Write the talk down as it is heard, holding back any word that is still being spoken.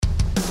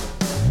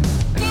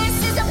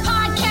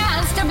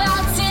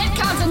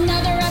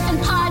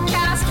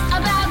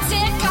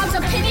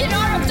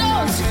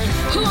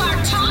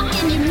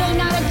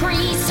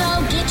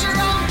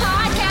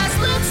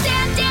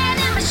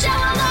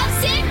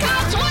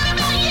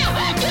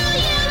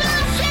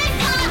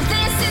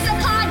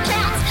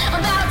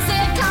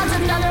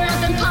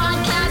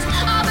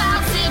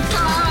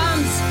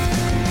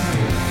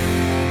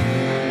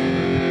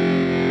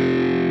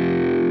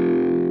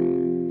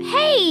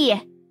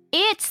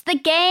It's the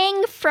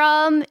gang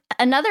from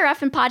another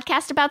effing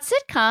podcast about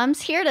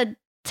sitcoms here to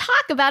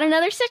talk about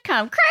another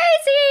sitcom.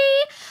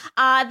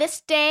 Crazy! This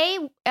day,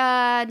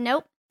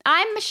 nope.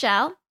 I'm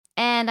Michelle,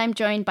 and I'm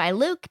joined by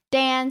Luke,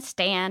 Dan,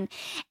 Stan,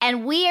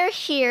 and we are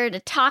here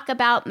to talk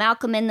about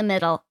Malcolm in the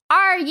Middle.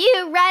 Are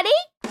you ready?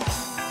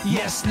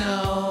 Yes,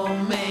 no,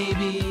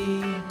 maybe.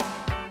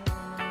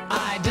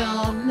 I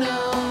don't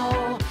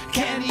know.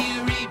 Can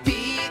you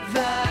repeat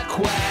the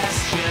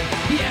question?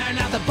 You're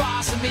not the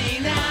boss of me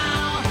now.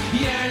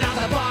 You're not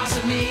the boss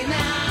of me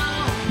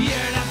now.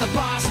 You're not the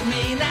boss of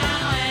me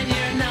now. And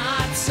you're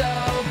not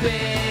so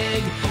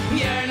big.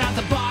 You're not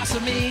the boss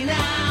of me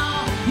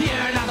now.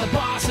 You're not the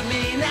boss of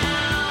me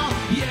now.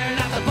 You're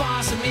not the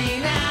boss of me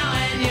now.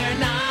 And you're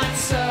not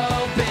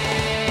so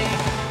big.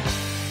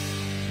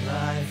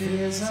 Life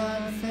is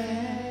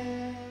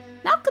unfair.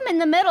 Malcolm in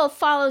the Middle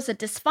follows a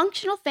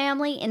dysfunctional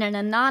family in an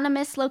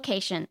anonymous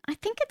location. I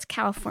think it's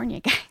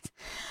California, guys.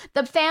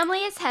 The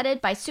family is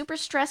headed by super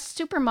stressed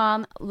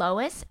supermom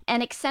Lois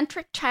and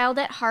eccentric child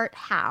at heart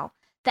Hal.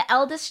 The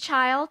eldest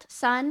child,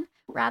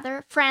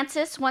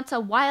 Francis, once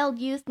a wild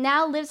youth,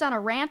 now lives on a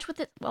ranch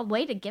with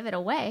way to give it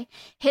away.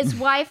 His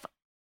wife,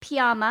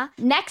 Piama.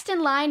 Next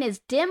in line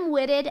is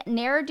dim-witted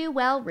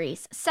ne'er-do-well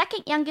Reese,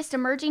 second youngest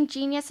emerging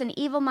genius and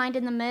evil mind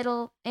in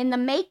the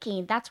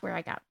making. That's where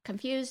I got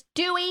confused.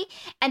 Dewey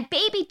and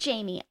baby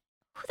Jamie.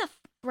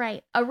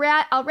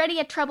 Already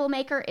a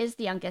troublemaker is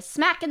the youngest.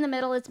 Smack in the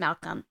middle is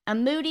Malcolm, a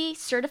moody,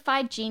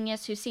 certified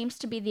genius who seems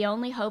to be the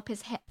only hope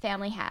his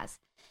family has.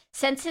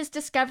 Since his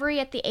discovery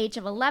at the age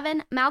of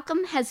 11,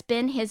 Malcolm has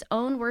been his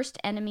own worst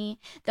enemy,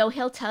 though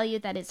he'll tell you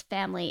that his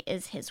family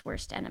is his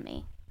worst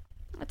enemy.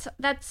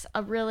 That's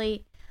a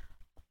really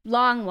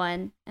long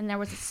one, and there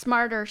was a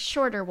smarter,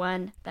 shorter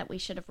one that we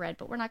should have read,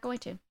 but we're not going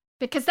to,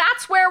 because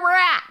that's where we're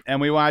at. And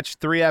we watched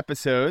 3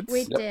 episodes.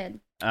 We did.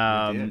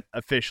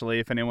 Officially,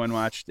 if anyone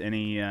watched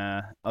any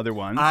other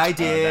ones. I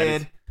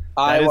did.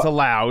 That is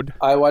allowed.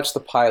 I watched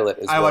the pilot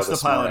as well. I watched the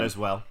pilot as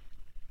well.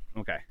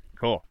 Okay,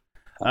 cool.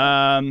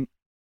 Any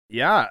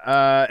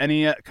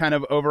kind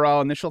of overall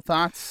initial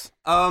thoughts?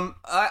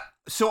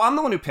 So I'm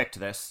the one who picked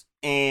this,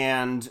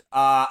 and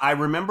I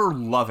remember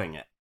loving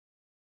it.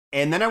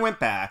 And then I went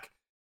back,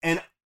 and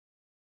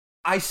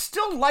I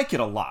still like it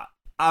a lot.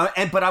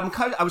 But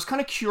I was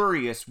kind of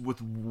curious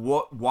with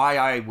why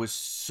I was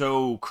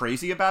so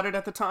crazy about it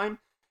at the time.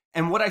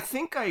 And what I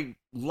think I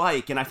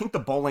like, and I think the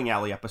bowling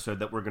alley episode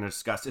that we're going to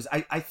discuss is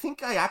I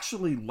think I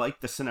actually like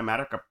the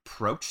cinematic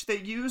approach they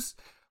use.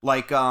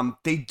 Like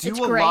they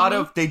do a lot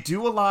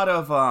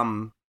of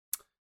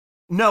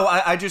no,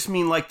 I just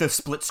mean like the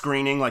split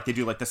screening, like they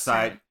do like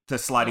the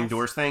sliding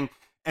doors thing.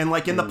 And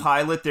like in the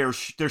pilot,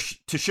 there's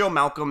to show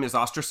Malcolm is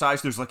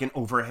ostracized, there's like an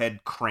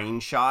overhead crane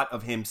shot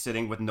of him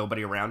sitting with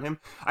nobody around him.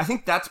 I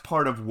think that's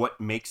part of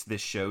what makes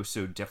this show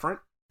so different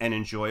and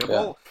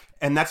enjoyable. Yeah.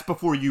 And that's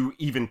before you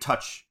even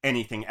touch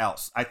anything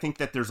else. I think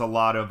that there's a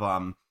lot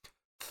of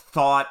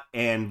thought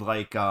and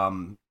like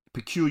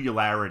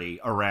peculiarity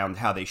around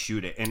how they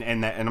shoot it.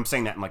 And I'm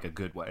saying that in like a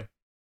good way.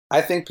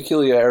 I think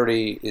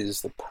peculiarity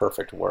is the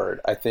perfect word.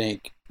 I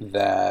think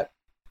that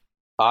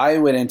I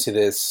went into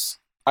this.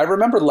 I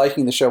remember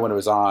liking the show when it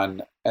was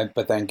on,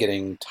 but then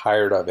getting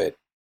tired of it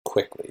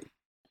quickly.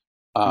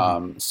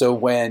 So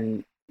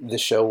when the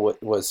show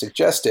was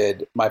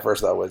suggested, my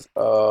first thought was,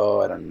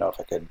 I don't know if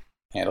I could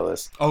handle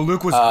this. Oh,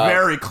 Luke was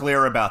very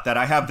clear about that.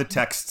 I have the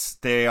texts.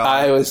 They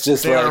are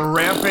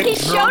rampant, he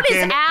showed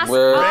his ass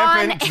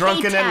rampant,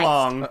 drunken, and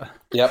long.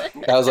 Yep.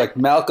 I was like,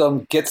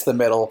 Malcolm gets the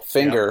middle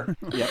finger.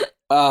 Yep.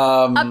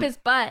 Up his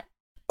butt.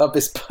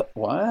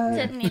 What?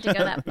 Didn't need to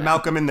go that far.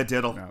 Malcolm in the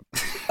diddle.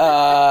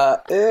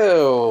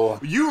 Ew.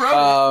 You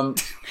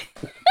wrote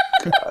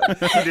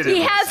it.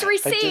 He has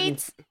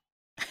receipts.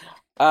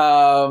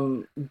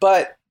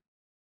 But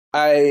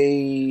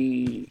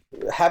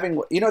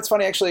it's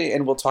funny actually,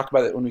 and we'll talk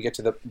about it when we get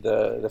to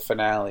the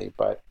finale.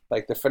 But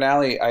like the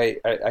finale, I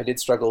did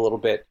struggle a little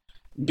bit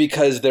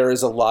because there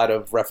is a lot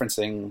of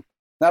referencing.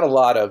 Not a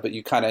lot of, but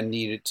you kind of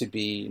needed to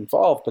be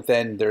involved. But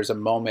then there's a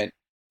moment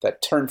that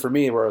turned for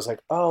me where I was like,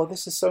 oh,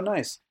 this is so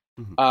nice.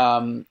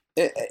 Mm-hmm.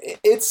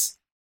 It's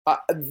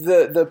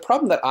the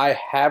problem that I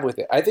have with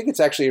it. I think it's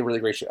actually a really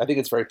great show. I think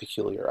it's very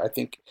peculiar. I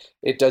think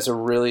it does a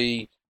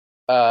really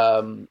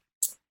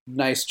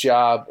nice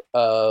job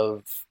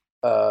of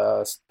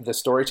the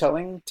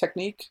storytelling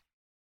technique.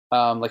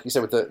 Like you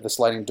said, with the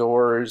sliding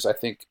doors, I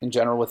think in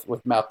general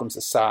with Malcolm's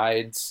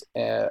asides,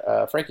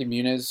 Frankie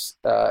Muniz,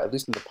 at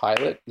least in the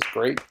pilot, is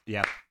great.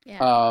 Yeah.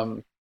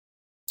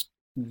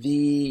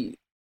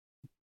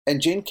 And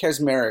Jane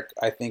Kaczmarek,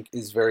 I think,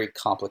 is very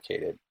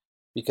complicated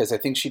because I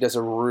think she does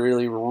a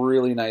really,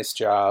 really nice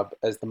job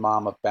as the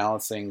mom of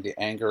balancing the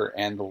anger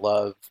and the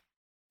love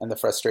and the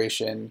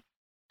frustration.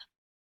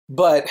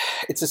 But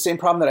it's the same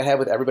problem that I had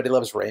with Everybody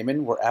Loves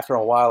Raymond, where after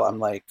a while I'm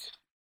like,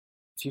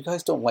 if you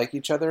guys don't like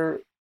each other,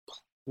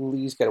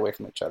 please get away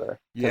from each other.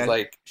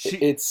 Because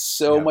it's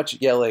so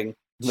much yelling.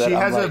 She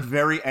has a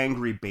very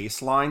angry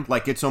baseline.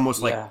 Like it's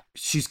almost like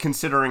she's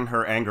considering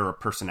her anger a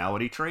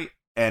personality trait,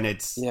 and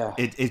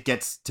it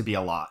gets to be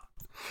a lot.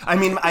 I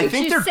mean, I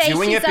think you they're say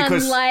doing she's it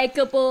because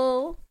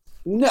unlikable.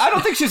 No, I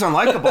don't think she's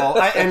unlikable.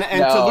 And to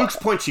No. Luke's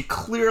point, she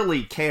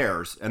clearly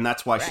cares, and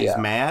that's why she's Yeah.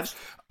 mad.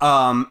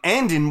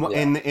 And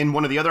in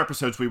one of the other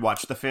episodes we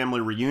watched, the family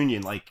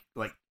reunion, like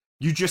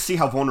you just see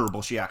how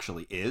vulnerable she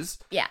actually is.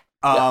 Yeah.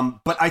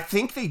 But I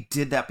think they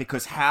did that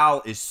because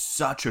Hal is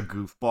such a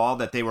goofball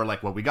that they were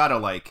like, well, we gotta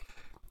like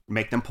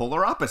make them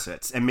polar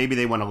opposites, and maybe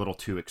they went a little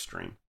too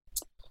extreme.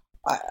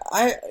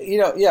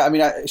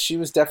 She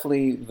was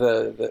definitely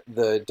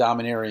the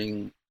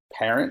domineering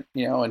parent,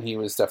 and he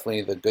was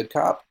definitely the good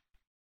cop.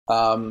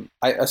 I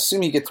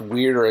assume he gets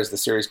weirder as the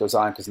series goes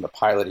on because in the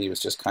pilot he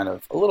was just kind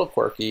of a little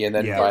quirky, and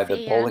then by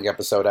the bowling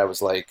episode I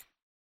was like,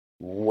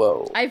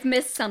 whoa. I've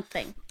missed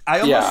something.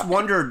 I almost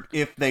wondered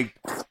if they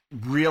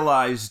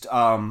realized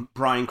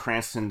Bryan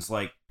Cranston's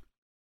like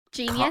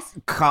Genius.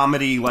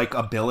 comedy like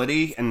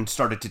ability and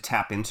started to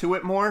tap into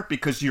it more,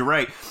 because you're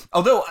right.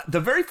 Although the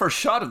very first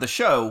shot of the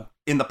show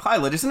in the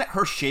pilot, isn't it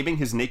her shaving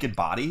his naked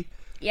body?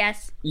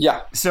 Yes.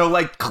 Yeah. So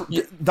like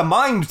the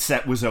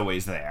mindset was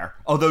always there.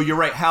 Although you're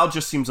right, Hal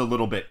just seems a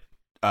little bit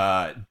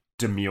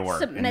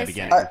demure in the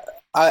beginning.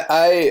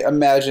 I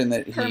imagine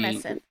that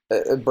Permissive.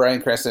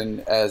 Bryan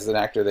Cranston as an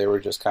actor, they were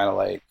just kind of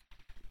like,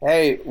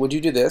 hey, would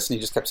you do this? And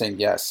he just kept saying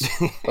yes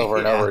over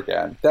and over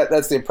again.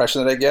 That's the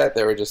impression that I get.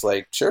 They were just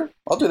like, sure,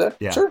 I'll do that.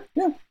 Yeah. Sure,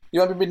 yeah. You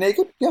want me to be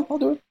naked? Yeah, I'll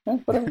do it. Yeah,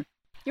 whatever.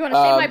 You want to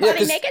shave my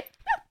body naked?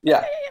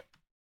 Yeah.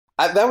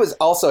 That was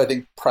also, I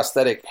think,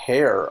 prosthetic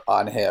hair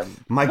on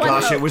him. My One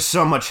gosh, hook. it was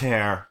so much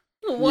hair.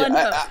 One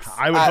hook.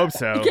 I would hope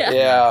so. Yeah.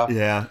 Yeah.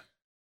 Yeah.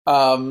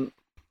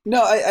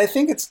 No, I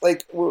think it's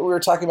like we were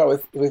talking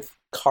about with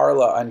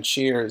Carla on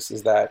Cheers,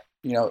 is that,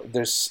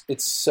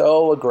 it's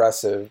so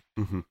aggressive.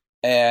 Mm-hmm.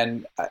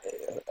 And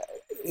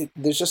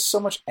there's just so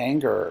much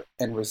anger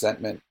and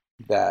resentment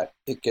that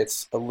it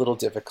gets a little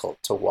difficult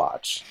to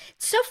watch.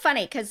 It's so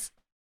funny because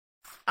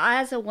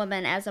as a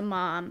woman, as a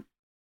mom,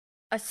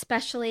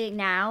 especially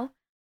now,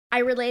 I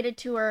related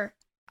to her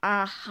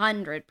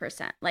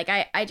 100%. Like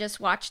I just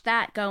watched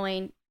that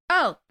going,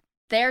 oh,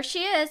 there she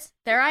is.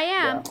 There I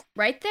am,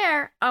 right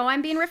there. Oh,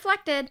 I'm being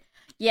reflected.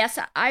 Yes,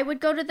 I would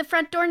go to the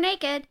front door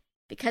naked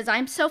because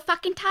I'm so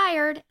fucking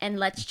tired, and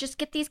let's just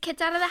get these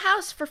kids out of the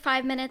house for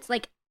 5 minutes.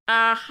 Like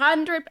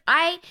 100.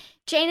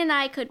 Jane and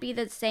I could be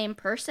the same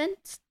person.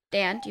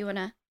 Dan, do you want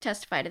to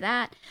testify to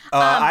that?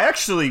 I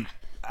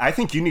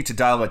think you need to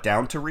dial it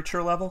down to reach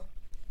her level.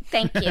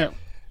 Thank you.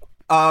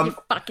 You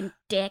fucking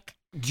dick.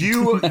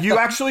 You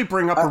actually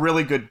bring up a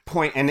really good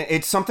point, and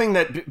it's something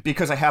that,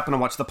 because I happen to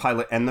watch the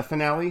pilot and the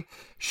finale,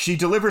 she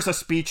delivers a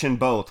speech in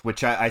both,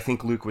 which I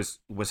think Luke was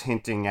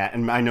hinting at,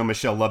 and I know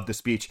Michelle loved the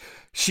speech.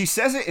 She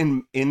says it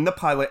in the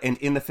pilot and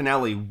in the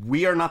finale,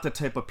 we are not the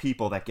type of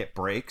people that get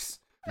breaks.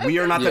 We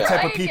are not the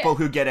type of people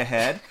who get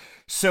ahead.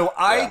 So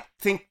I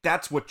think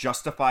that's what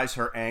justifies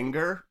her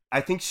anger.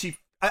 I think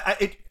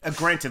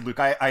granted, Luke,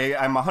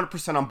 I'm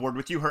 100% on board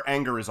with you. Her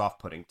anger is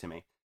off-putting to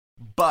me.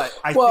 But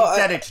I think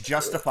that it's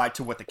justified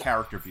to what the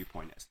character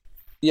viewpoint is.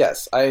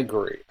 Yes, I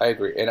agree,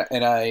 and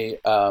I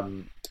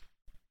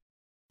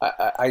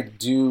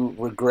do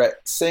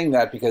regret saying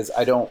that because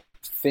I don't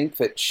think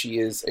that she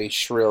is a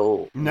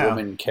shrill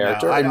woman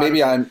character, and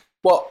maybe I'm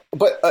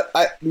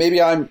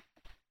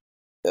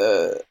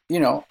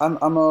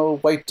I'm a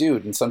white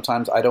dude, and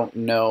sometimes I don't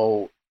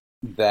know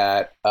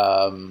that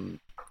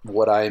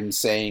what I'm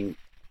saying,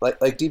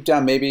 like deep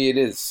down, maybe it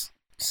is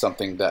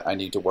something that I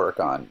need to work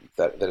on,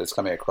 that is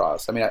coming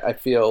across. I mean, I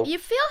feel... You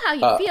feel how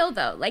you feel,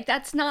 though. Like,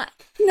 that's not...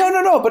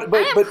 No, but I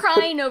am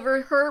crying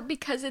over her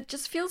because it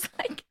just feels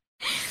like...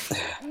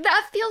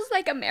 that feels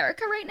like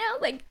America right now.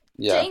 Like,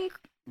 Jane...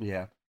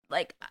 Yeah.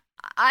 Like,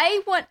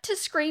 I want to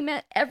scream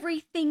at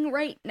everything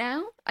right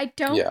now. I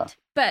don't. Yeah.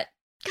 But,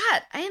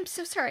 God, I am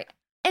so sorry.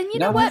 And you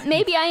know what?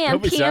 Maybe I am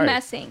Don't be sorry.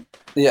 PMSing.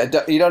 Yeah,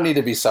 you don't need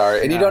to be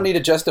sorry, and you don't need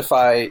to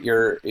justify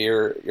your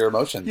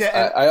emotions.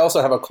 Yeah, I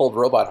also have a cold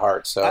robot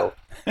heart, so.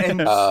 And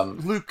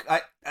Luke,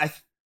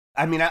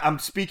 I mean, I'm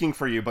speaking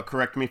for you, but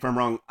correct me if I'm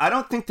wrong. I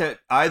don't think that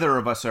either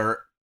of us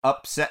are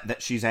upset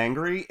that she's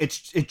angry.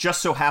 It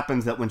just so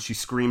happens that when she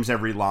screams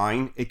every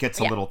line, it gets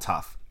a little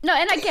tough. No,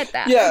 and I get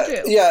that. Yeah,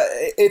 I do. yeah.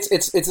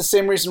 It's the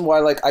same reason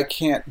why I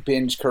can't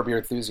binge Curb Your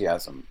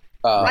Enthusiasm.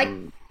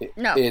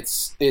 No.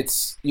 It's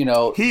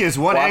He is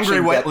one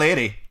angry white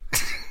lady.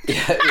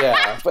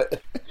 yeah,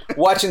 but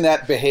watching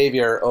that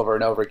behavior over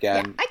and over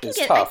again is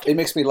tough. It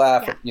makes me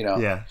laugh.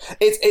 Yeah.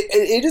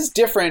 It is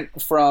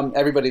different from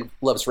Everybody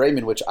Loves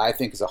Raymond, which I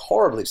think is a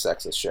horribly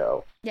sexist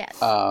show. Yes.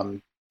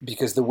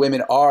 Because the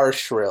women are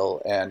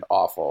shrill and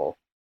awful.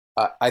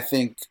 I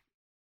think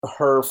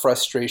her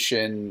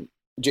frustration,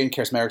 Jane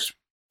Karismerick's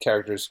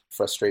character's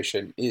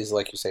frustration, is,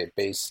 like you say,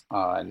 based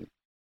on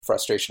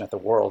frustration at the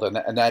world,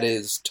 and that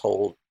is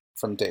told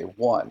from day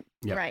one.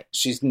 Yep. Right.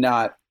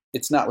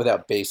 It's not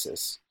without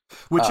basis.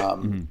 Which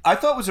I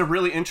thought was a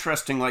really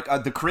interesting,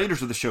 the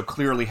creators of the show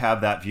clearly have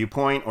that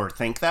viewpoint or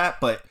think that,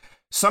 but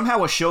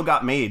somehow a show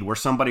got made where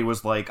somebody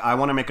was like, I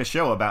want to make a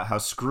show about how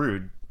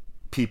screwed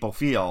people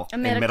feel A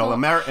in medical-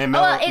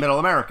 middle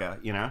America,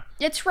 you know?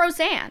 It's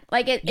Roseanne.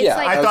 Like it's Yeah,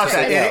 like I thought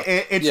Okay, that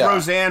yeah. it's Yeah.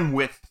 Roseanne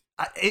with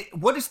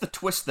what is the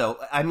twist though?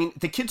 I mean,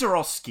 the kids are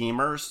all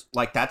schemers,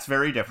 like that's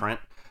very different.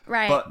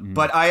 right.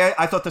 But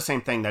I thought the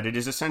same thing, that it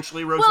is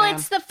essentially Roseanne. Well,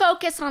 it's the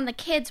focus on the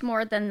kids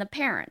more than the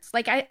parents.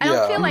 Like I don't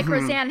Yeah. feel like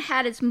Mhm. Roseanne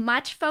had as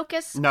much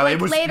focus. no, like,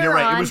 it was later you're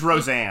right. on. It was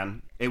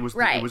Roseanne. It was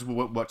Right. It was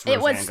what's It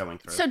Roseanne was going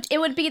through. so it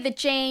would be the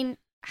Jane.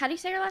 How do you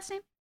say her last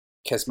name?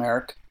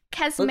 Kesmeric.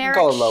 Kesmeric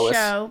call her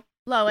Lois.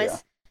 Lois Yeah.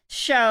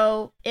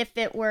 show if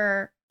it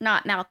were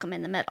not Malcolm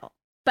in the Middle,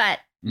 but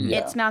Yeah.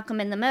 it's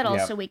Malcolm in the Middle,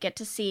 Yeah. so we get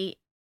to see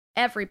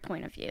every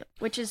point of view,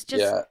 which is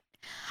just. Yeah.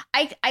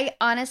 I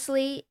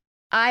honestly,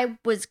 I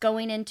was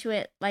going into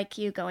it like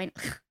you, going,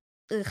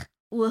 ugh,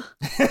 ugh.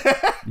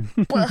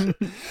 By the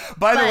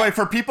But- way,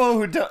 for people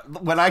who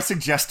don't, when I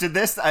suggested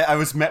this, I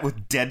was met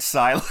with dead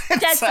silence.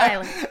 Dead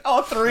silence.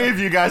 All three of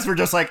you guys were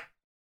just like,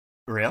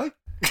 really?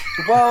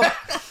 Well,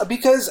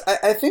 because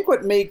I think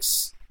what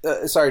makes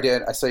sorry,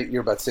 Dan, I say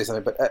you're about to say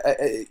something, but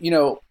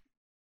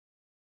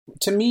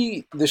to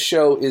me, the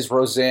show is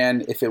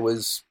Roseanne if it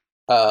was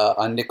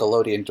on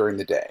Nickelodeon during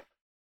the day,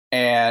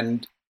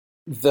 and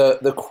the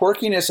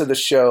quirkiness of the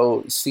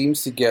show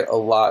seems to get a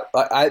lot.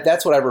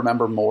 That's what I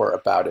remember more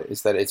about it,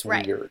 is that it's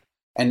Right. weird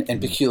and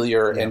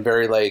peculiar Yeah. and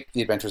very like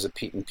The Adventures of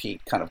Pete and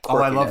Pete kind of quirkiness.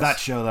 Oh, I love that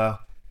show though.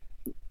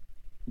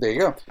 There you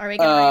go. Are we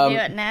gonna review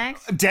it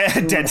next?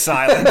 Dead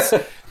silence.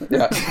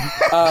 Yeah.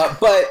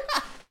 But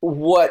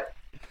what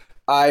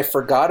I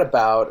forgot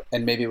about,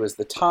 and maybe it was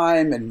the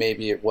time, and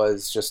maybe it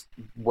was just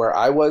where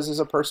I was as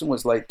a person,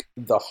 was like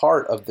the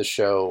heart of the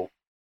show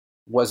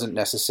wasn't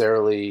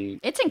necessarily.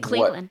 It's in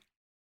Cleveland.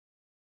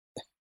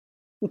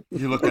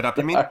 You looked it up,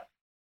 you mean?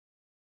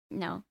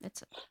 No,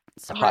 it's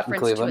a Hot in reference to a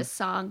Cleveland?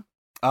 song.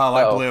 Oh,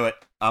 I Oh. blew it.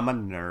 I'm a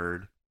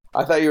nerd.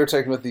 I thought you were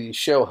talking about the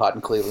show Hot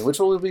in Cleveland, which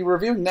we'll be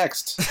reviewing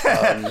next.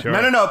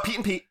 Sure. No, Pete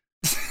and Pete.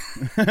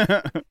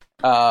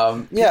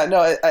 Yeah,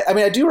 no, I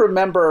mean, I do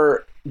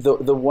remember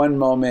the one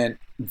moment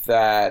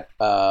that,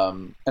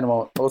 and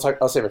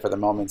I'll save it for the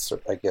moments,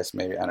 I guess,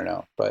 maybe, I don't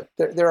know. But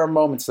there are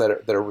moments that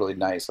are really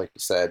nice, like you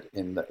said,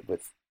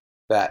 with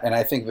that. And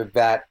I think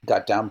that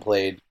got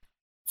downplayed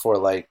for,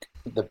 like,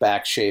 the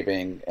back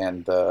shaving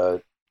and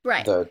the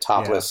Right.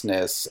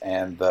 toplessness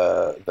and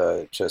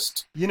the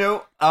just. You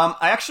know,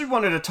 I actually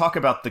wanted to talk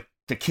about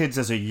the kids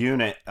as a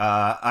unit.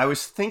 I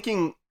was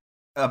thinking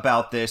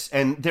about this,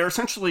 and they're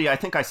essentially, I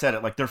think I said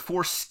it, like they're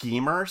four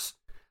schemers.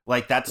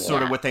 Like that's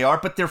sort of Yeah. what they are,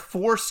 but they're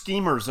four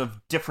schemers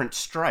of different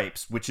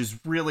stripes, which is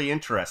really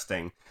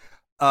interesting.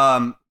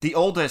 The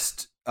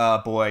oldest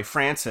boy,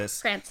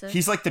 Francis,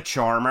 he's like the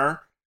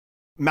charmer.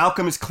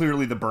 Malcolm is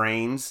clearly the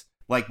brains.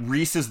 Like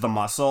Reese is the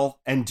muscle,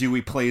 and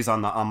Dewey plays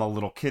on the I'm a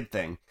little kid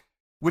thing,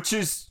 which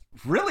is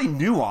really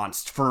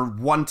nuanced for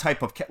one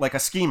type of like a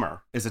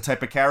schemer is a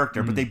type of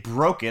character, but they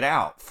broke it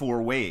out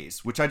four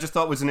ways, which I just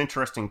thought was an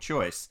interesting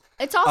choice.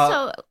 It's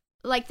also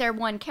like they're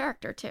one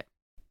character too.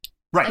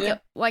 Right?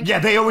 Like Yeah,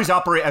 they always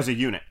operate as a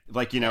unit,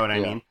 like, you know what I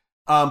Yeah. mean.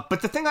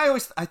 But the thing I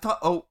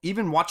thought,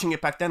 even watching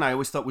it back then, I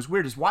always thought was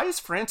weird is why is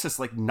Francis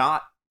like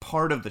not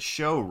part of the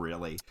show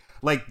really?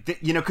 Like,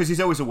 because he's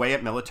always away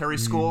at military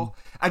school.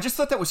 I just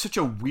thought that was such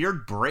a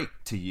weird break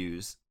to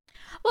use.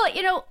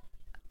 Well,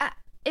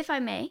 if I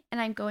may,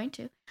 and I'm going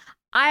to,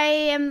 I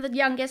am the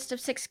youngest of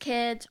 6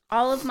 kids.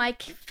 All of my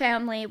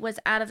family was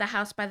out of the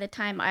house by the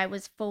time I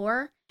was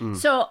 4.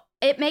 So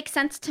it makes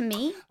sense to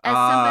me as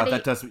somebody.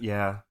 That doesn't,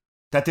 yeah.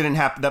 That didn't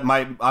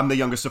happen. I'm the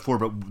youngest of 4,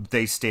 but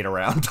they stayed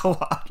around a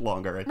lot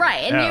longer. I think.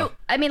 Right. And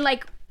Yeah.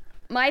 like,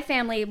 my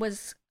family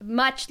was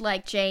much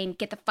like Jane,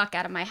 get the fuck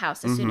out of my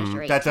house as soon as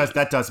you're 18.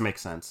 That does make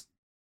sense.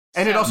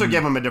 And it So- also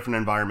gave him a different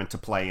environment to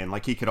play in.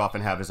 Like, he could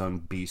often have his own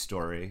B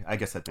story. I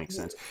guess that makes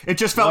sense. It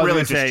just felt Well, I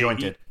was really gonna say,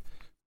 disjointed.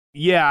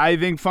 Yeah, I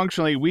think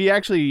functionally, we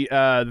actually,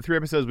 the 3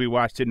 episodes we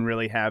watched didn't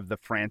really have the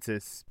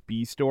Francis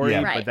B story,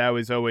 Yeah. Right. but that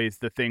was always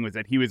the thing, was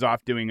that he was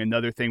off doing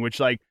another thing, which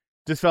like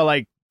just felt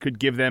like could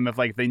give them, if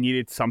like they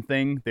needed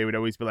something, they would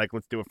always be like,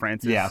 let's do a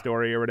Francis Yeah.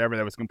 story or whatever.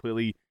 That was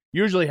completely,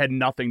 usually had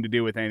nothing to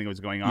do with anything that was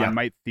going on. Yeah.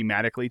 Might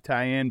thematically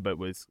tie in, but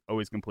was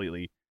always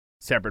completely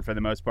separate for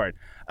the most part.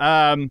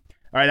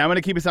 All right, I'm going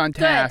to keep us on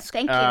task.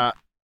 thank you. I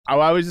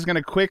was just going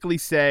to quickly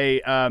say,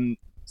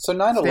 So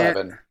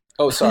 9/11.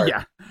 Oh, sorry.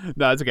 yeah,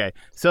 no, it's okay.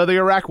 So the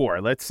Iraq War.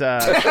 Let's. Sam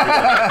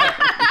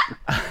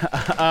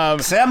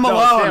no,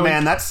 Malone, Sam,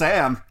 man. That's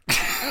Sam.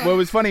 What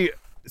was funny,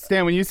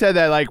 Stan, when you said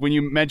that, like when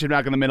you mentioned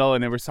Malcolm in the Middle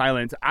and there was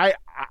silence, I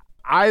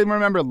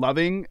remember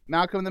loving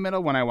Malcolm in the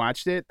Middle when I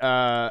watched it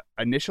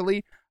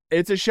initially.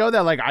 It's a show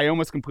that like I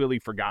almost completely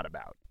forgot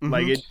about.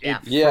 Like it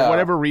Yeah. for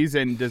whatever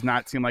reason does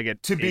not seem like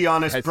it. To be it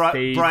honest, has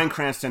stayed- Bryan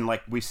Cranston,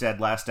 like we said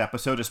last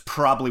episode, is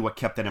probably what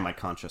kept it in my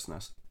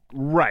consciousness.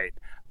 Right.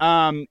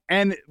 And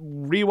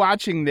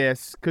rewatching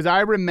this, because I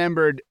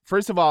remembered,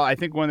 first of all, I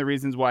think one of the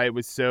reasons why it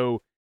was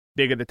so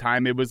big at the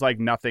time, it was like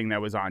nothing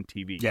that was on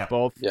TV. Yeah.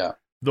 Both Yeah.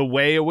 the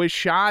way it was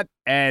shot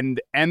and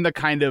the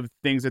kind of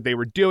things that they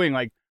were doing,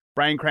 like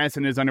Bryan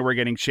Cranston in his underwear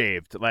getting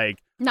shaved, like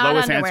Not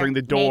Lois underwear, answering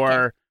the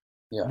door.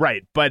 Yeah.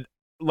 Right. But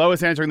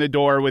Lois answering the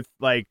door with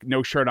like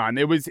no shirt on.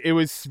 It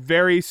was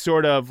very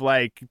sort of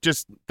like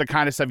just the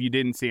kind of stuff you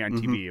didn't see on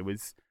TV. It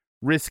was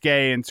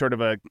risque in sort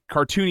of a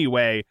cartoony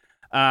way.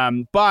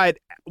 But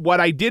what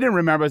I didn't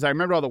remember is I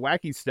remember all the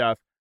wacky stuff.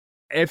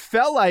 It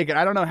felt like, and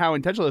I don't know how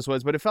intentional this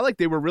was, but it felt like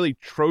they were really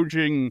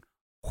Trojan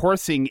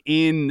horsing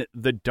in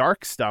the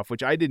dark stuff,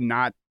 which I did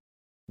not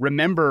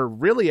remember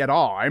really at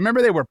all. I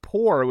remember they were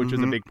poor, which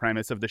was a big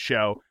premise of the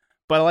show.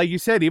 But like you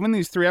said, even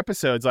these 3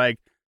 episodes, like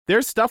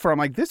there's stuff where I'm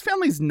like, this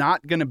family's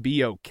not gonna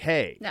be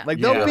okay. No. Like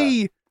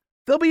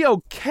they'll be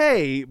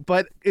okay,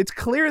 but it's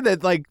clear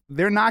that like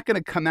they're not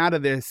gonna come out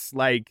of this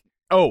like,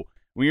 oh,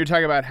 when you're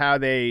talking about how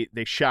they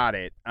shot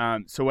it.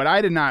 So what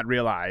I did not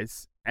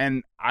realize,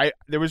 and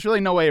there was really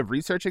no way of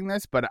researching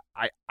this, but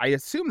I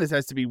assume this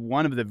has to be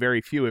one of the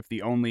very few, if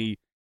the only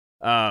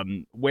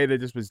way that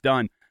this was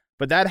done.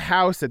 But that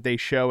house that they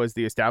show as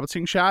the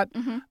establishing shot,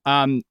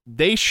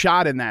 they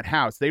shot in that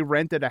house. They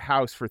rented a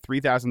house for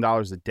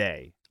 $3,000 a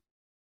day.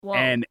 Whoa.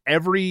 And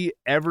every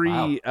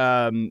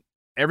everything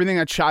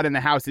that's shot in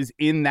the house is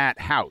in that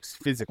house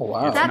physically. Oh,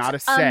 wow. It's That's not a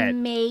set.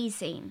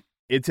 amazing.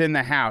 It's in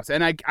the house,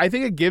 and I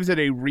think it gives it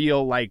a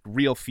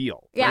real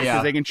feel. Yeah. Right?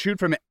 'Cause they can shoot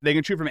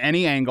from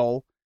any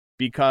angle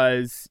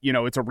because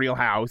it's a real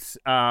house,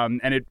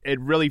 and it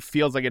really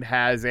feels like it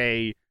has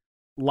a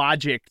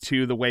logic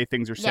to the way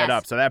things are set Yes.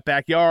 up. So that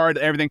backyard,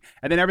 everything,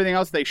 and then everything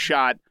else they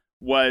shot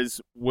was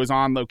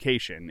on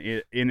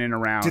location in and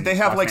around. Did they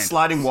have Los like Angeles.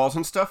 sliding walls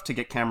and stuff to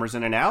get cameras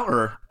in and out,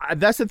 or?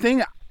 That's the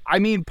thing. I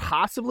mean,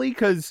 possibly,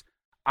 because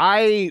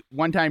I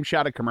one time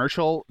shot a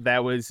commercial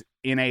that was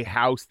in a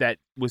house that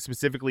was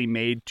specifically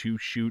made to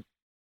shoot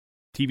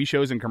TV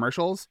shows and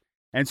commercials.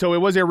 And so it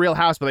was a real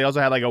house, but they also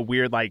had like a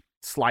weird like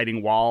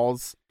sliding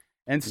walls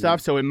and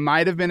stuff. So it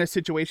might have been a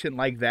situation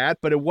like that,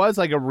 but it was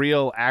like a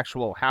real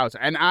actual house.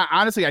 And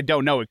honestly, I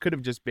don't know. It could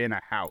have just been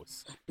a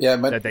house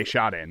that they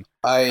shot in.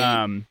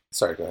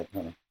 Sorry, go ahead.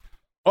 No.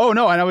 Oh,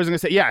 no, and I was going to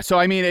say, yeah. So,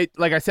 I mean,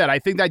 like I said, I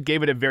think that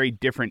gave it a very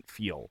different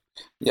feel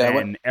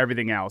than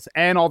everything else.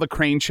 And all the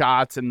crane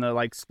shots and the,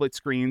 like, split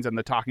screens and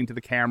the talking to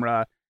the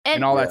camera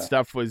and all that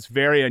stuff was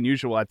very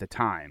unusual at the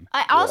time.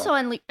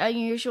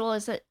 Unusual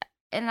is that,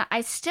 and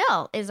I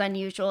still is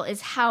unusual,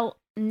 is how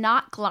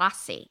not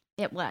glossy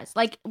it was.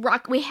 Like,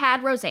 we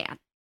had Roseanne.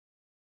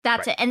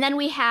 That's it. And then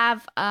we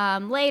have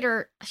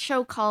later a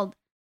show called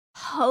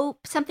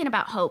Hope, something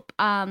about Hope.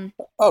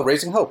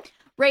 Raising Hope.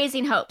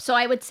 Raising Hope. So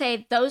I would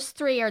say those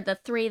 3 are the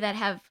 3 that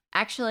have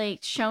actually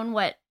shown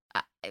what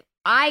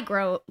I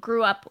grew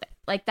up with.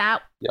 Like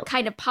that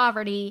kind of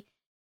poverty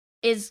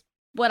is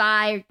what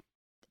I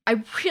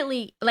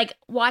really like.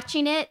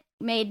 Watching it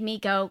made me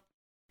get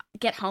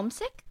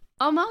homesick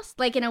almost,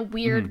 like in a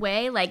weird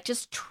way, like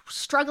just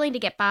struggling to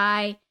get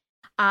by.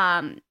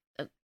 Mom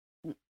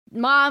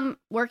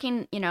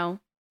working,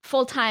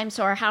 full time,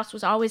 so our house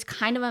was always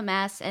kind of a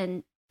mess,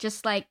 and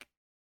just like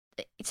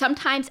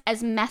sometimes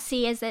as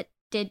messy as it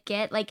did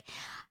get, like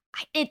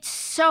it's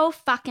so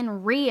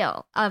fucking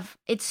real.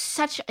 It's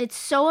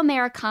so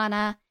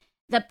Americana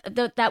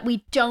that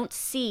we don't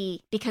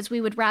see because we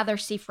would rather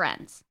see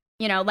Friends.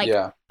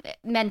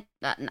 Men.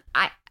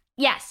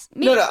 Yes,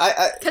 me. No,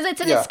 because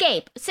it's an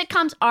escape.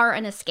 Sitcoms are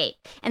an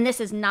escape, and this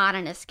is not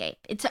an escape.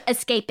 It's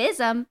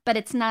escapism, but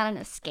it's not an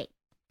escape.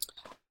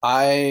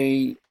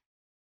 I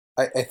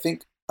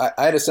think I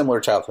had a similar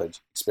childhood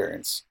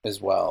experience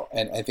as well,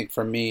 and I think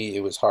for me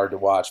it was hard to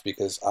watch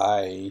because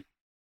I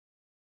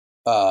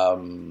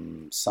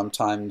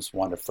sometimes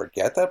want to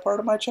forget that part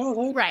of my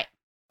childhood. Right.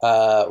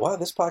 Wow,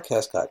 this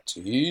podcast got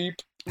deep.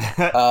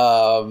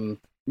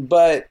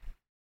 But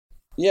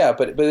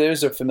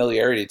there's a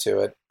familiarity to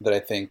it that I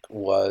think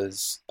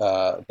was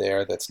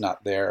there that's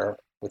not there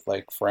with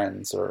like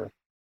Friends or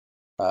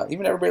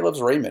even Everybody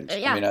Loves Raymond.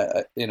 Yeah. I mean,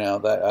 that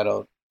I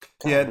don't.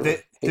 God,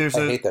 Yeah, I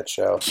hate that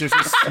show.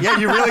 Yeah,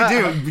 you really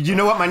do. You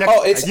know what my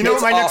next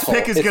next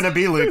pick is going to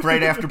be, Luke,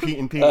 right after Pete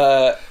and Pete.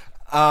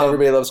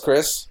 Everybody Loves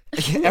Chris.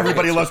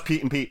 Everybody loves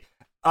Pete and Pete.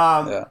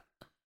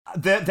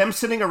 Them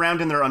sitting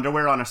around in their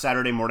underwear on a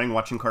Saturday morning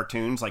watching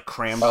cartoons, like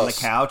crammed on the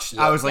couch.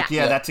 Yeah. I was like,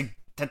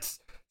 that's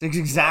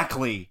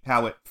exactly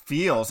how it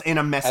feels in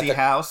a messy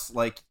house.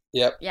 Like,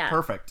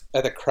 perfect.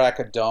 At the crack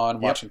of dawn,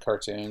 watching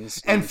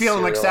cartoons and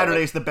feeling like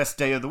Saturday's the best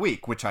day of the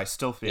week, which I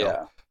still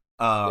feel.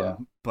 Yeah.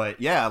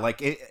 But yeah, like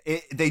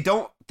they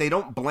don't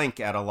blink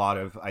at a lot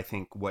of, I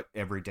think, what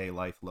everyday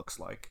life looks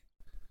like.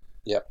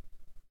 Yep.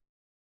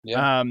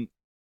 Yeah.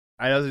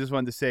 I also just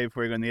wanted to say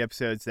before we go in the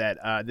episodes that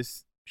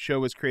this show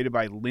was created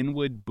by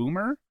Linwood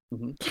Boomer.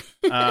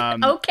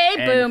 Mm-hmm.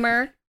 Okay,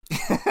 Boomer.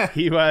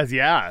 He was,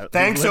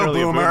 Thanks,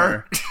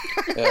 Boomer.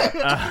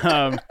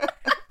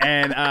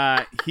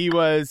 And he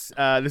was.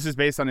 This is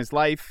based on his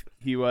life.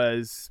 He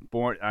was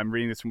born. I'm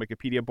reading this from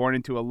Wikipedia. Born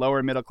into a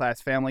lower middle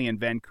class family in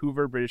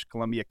Vancouver, British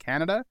Columbia,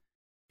 Canada.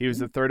 He was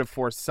the third of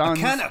 4 sons.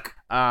 A Canuck.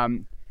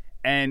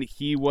 And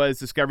he was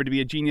discovered to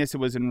be a genius and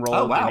was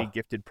enrolled in a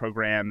gifted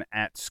program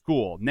at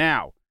school.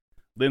 Now,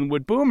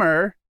 Linwood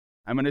Boomer,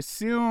 I'm going to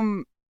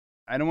assume.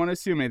 I don't want to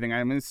assume anything.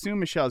 I'm going to assume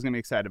Michelle's going to be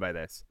excited by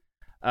this.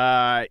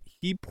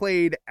 He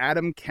played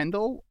Adam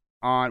Kendall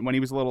on when he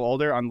was a little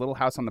older on Little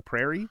House on the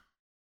Prairie.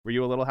 Were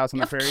you a Little House on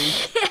the Prairie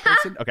Yeah.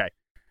 person? Okay.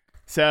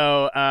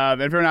 So,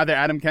 and for out there,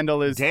 Adam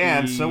Kendall is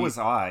Dan, the- so was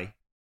I.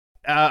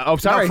 Oh,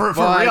 sorry. No, for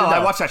Well, real, didn't I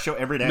know. watch that show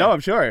every day. No, I'm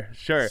sure.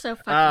 So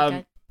fucking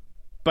good.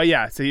 But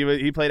yeah, so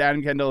he played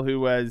Adam Kendall, who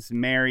was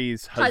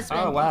Mary's husband, Husband,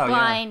 Oh, wow, yeah.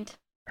 blind.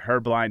 her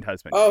blind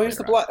husband. Oh, he's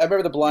the blind. I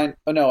remember the blind.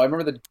 Oh no, I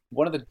remember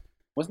one of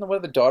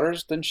the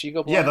daughters. Didn't she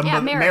go Yeah, blind? Yeah,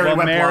 Mary. Well,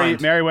 went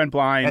blind. Mary went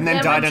blind, and then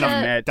Yeah, died in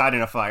went a died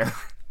in a fire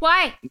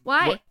Why?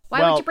 Why? Why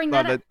Well, would you bring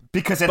that up?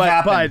 because it but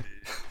happened.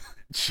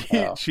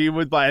 she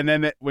was blind,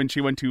 and then when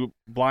she went to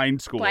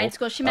blind school, Blind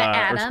school, she met or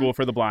Adam, school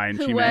for the blind,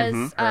 who she was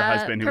met her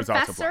husband, who was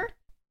also professor. blind.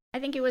 I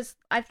think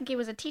he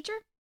was a teacher.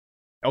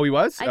 Oh, he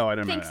was? I Oh, I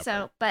didn't think know that so,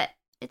 part. but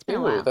it's been a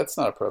Ooh, while. that's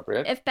not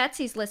appropriate. If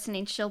Betsy's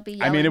listening, she'll be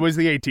I yelling. mean, it was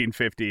the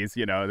 1850s.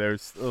 You know, there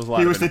was a lot.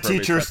 He of was the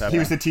inappropriate teacher. stuff He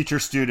was the happening. teacher,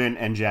 student,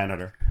 and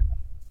janitor.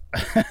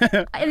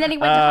 And then he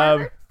went to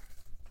Harvard.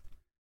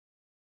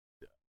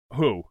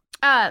 Who?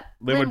 Linwood.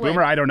 Linwood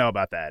Boomer? I don't know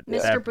about that.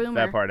 Mr. That, Boomer.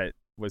 That part it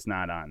was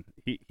not on.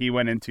 He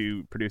went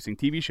into producing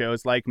TV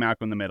shows like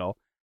Malcolm in the Middle,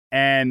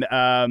 and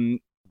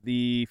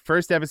the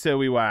first episode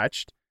we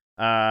watched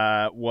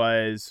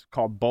was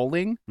called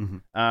Bowling.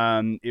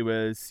 Mhm. It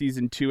was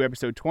season 2,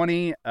 episode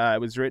 20.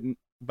 It was written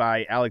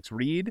by Alex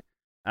Reed,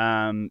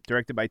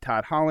 directed by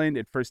Todd Holland.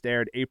 It first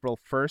aired April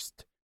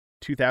 1st,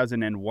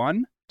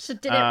 2001. So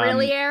did it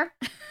really air?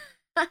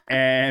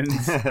 And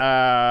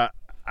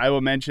I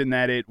will mention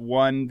that it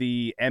won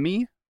the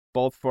Emmy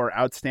both for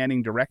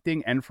outstanding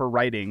directing and for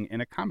writing in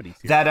a comedy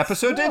series. That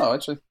episode did. Oh,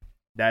 actually,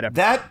 That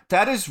episode.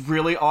 That is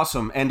really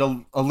awesome and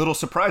a little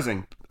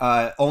surprising.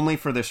 Only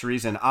for this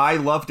reason, I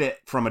loved it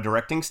from a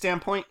directing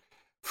standpoint.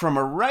 From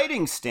a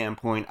writing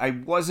standpoint, I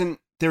wasn't.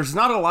 There's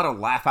not a lot of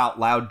laugh out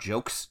loud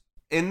jokes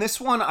in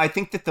this one. I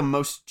think that the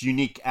most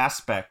unique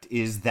aspect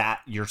is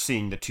that you're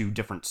seeing the two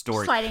different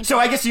stories. Sliding So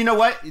I doors. guess you know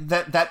what,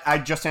 that I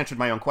just answered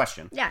my own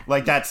question. Yeah.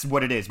 like that's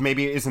what it is.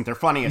 Maybe it isn't their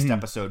funniest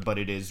episode, but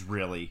it is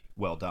really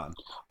well done.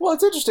 well,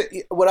 it's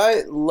interesting. What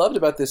I loved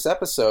about this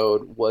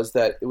episode was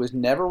that it was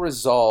never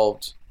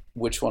resolved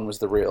which one was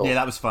the real Yeah,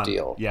 that was fun.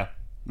 deal. Yeah.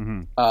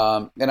 Mhm.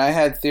 And I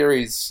had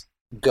theories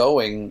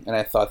going, and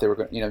I thought they were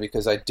going,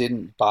 because I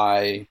didn't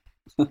buy,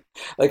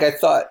 like I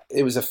thought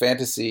it was a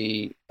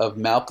fantasy of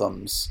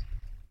Malcolm's,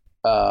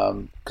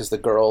 because the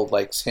girl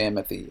likes him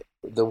at the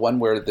one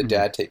where the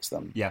dad takes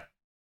them. Yeah.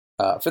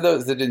 For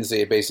those that didn't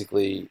see it,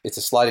 basically it's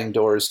a sliding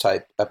doors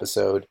type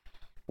episode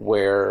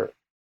where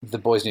the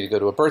boys need to go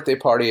to a birthday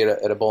party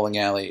at a bowling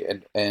alley,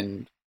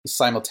 and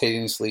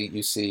simultaneously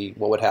you see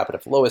what would happen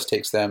if Lois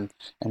takes them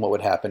and what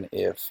would happen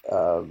if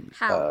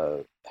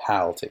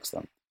Hal takes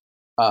them.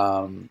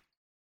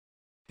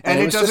 And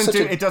it it was just doesn't such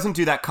do it doesn't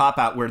do that cop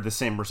out where the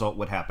same result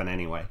would happen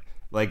anyway.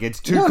 Like it's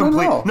two No,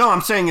 complete. no.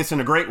 I'm saying it's in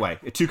a great way.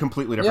 It's two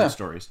completely different Yeah.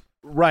 stories.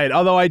 Right.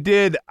 Although I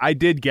did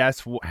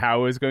guess how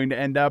it was going to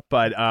end up,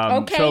 but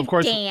Okay, so of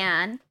course,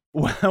 Dan.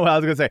 well, I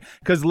was gonna say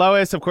because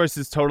Lois, of course,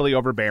 is totally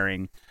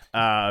overbearing,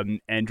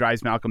 and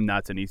drives Malcolm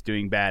nuts, and he's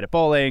doing bad at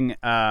bowling,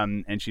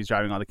 and she's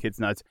driving all the kids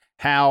nuts.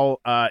 Hal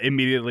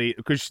immediately,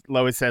 because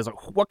Lois says,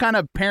 "What kind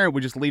of parent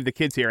would just leave the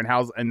kids here?" And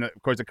Hal's, and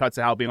of course, it cuts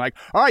to Hal being like,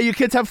 "All right, you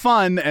kids have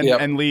fun," and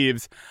Yep. and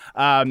leaves.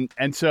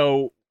 And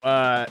so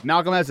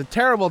Malcolm has a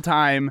terrible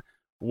time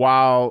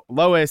while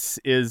Lois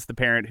is the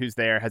parent who's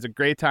there, has a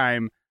great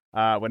time.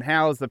 When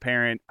Hal is the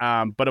parent,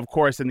 but of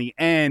course, in the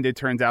end, it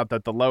turns out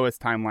that the Lois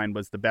timeline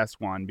was the best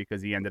one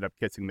because he ended up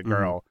kissing the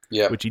girl,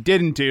 Yeah. which he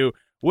didn't do.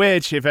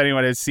 Which, if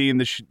anyone has seen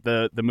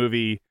the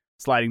movie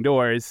Sliding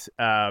Doors,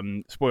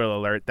 spoiler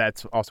alert,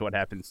 that's also what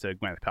happens to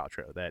Gwyneth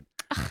Paltrow. That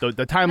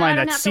the timeline I don't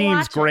that have to seems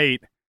watch it.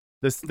 great,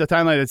 the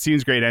timeline that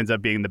seems great ends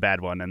up being the bad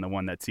one, and the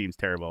one that seems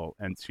terrible,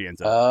 and she ends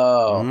up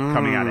Oh,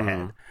 coming out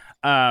ahead.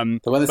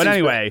 the one that But seems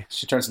anyway, great.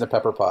 She turns into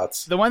Pepper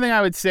Potts. the one thing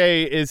I would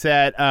say is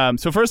that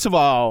so first of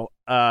all,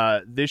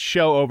 this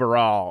show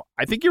overall,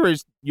 I think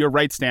you're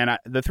right, Stan.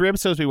 The 3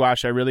 episodes we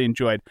watched, I really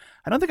enjoyed.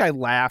 I don't think I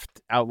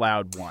laughed out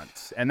loud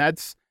once, and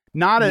that's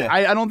not Yeah.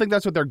 I don't think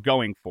that's what they're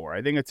going for.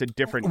 I think it's a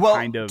different Well,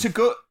 kind of to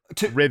go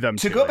to rhythm.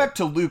 to go back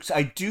to Luke's,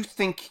 I do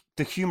think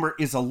the humor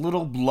is a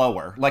little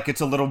lower. Like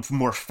it's a little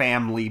more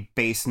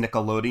family-based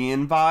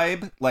Nickelodeon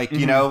vibe. Like,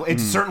 you know,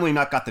 it's certainly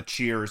not got the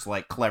Cheers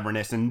like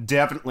cleverness, and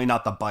definitely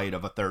not the bite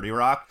of a 30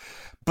 Rock.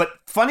 But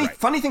funny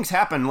things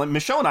happen. Like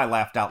Michelle and I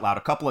laughed out loud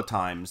a couple of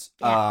times.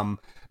 Yeah.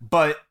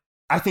 But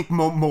I think a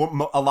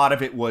lot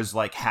of it was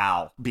like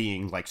Hal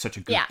being like such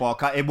a Yeah.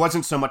 goofball. It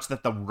wasn't so much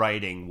that the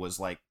writing was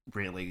like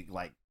really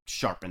like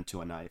sharpened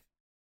to a knife.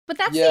 But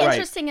that's Yeah. the Right.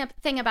 interesting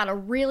thing about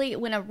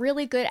when a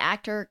really good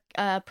actor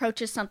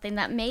approaches something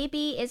that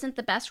maybe isn't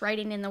the best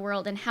writing in the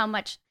world, and how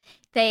much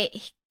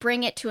they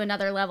bring it to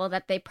another level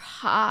that they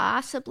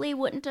possibly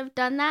wouldn't have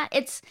done that.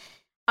 It's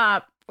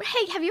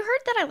hey, have you heard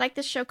that I like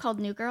this show called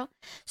New Girl?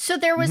 So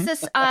there was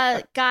this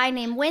guy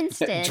named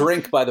Winston.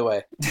 Drink, by the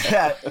way.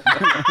 Yeah,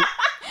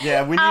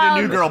 yeah. We need a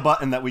new girl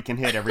button that we can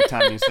hit every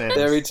time you say this.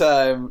 Every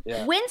time.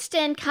 Yeah.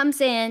 Winston comes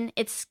in.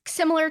 It's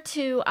similar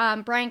to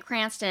Bryan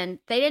Cranston.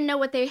 They didn't know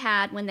what they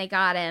had when they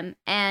got him,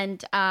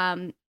 and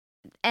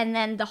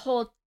then the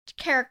whole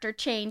character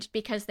changed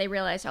because they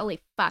realized, holy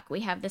fuck,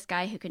 we have this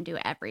guy who can do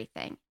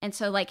everything. And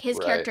so like his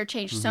Right. character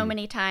changed so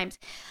many times.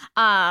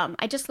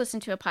 I just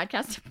listened to a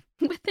podcast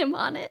with him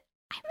on it.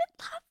 I'm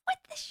in love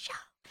with this show.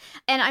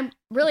 And I'm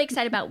really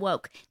excited about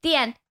Woke. The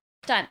end.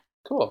 Done.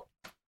 Cool.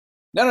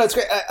 No, it's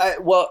great.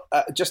 Well,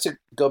 just to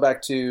go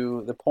back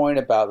to the point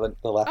about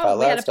the laugh out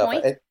we had loud a stuff.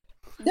 point?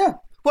 Yeah.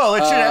 Well, it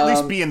should at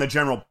least Um, be in the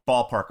general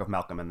ballpark of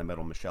Malcolm in the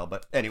Middle, Michelle.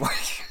 But anyway.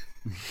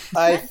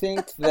 I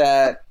think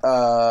that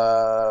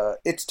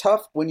it's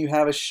tough when you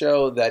have a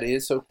show that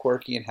is so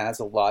quirky and has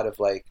a lot of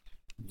like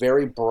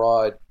very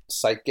broad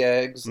sight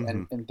gags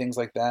and things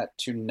like that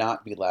to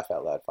not be laugh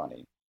out loud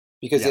funny.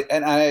 Because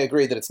and I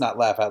agree that it's not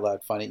laugh out loud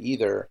funny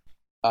either.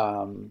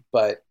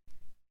 But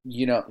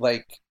you know,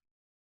 like,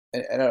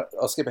 and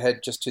I'll skip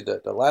ahead just to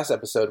the last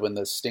episode when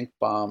the stink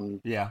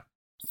bomb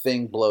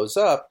thing blows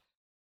up.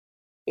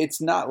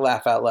 It's not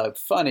laugh out loud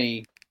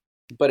funny,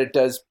 but it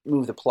does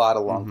move the plot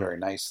along very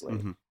nicely.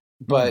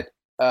 But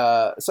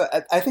so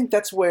I think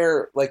that's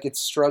where like it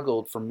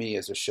struggled for me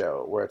as a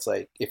show, where it's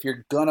like, if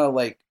you're gonna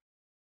like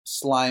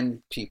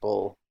slime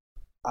people,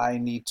 I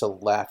need to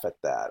laugh at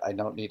that. I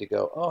don't need to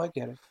go, oh, I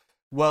get it.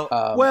 Well,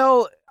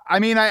 Well, I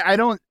mean, I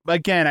don't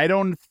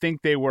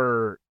think they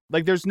were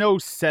like, there's no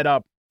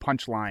setup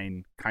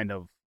punchline kind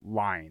of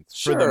lines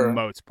for the Sure.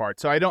 most part.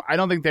 So I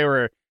don't think they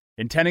were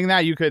intending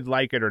that. You could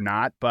like it or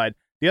not. But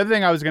the other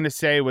thing I was going to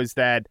say was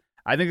that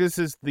I think this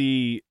is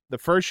the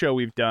first show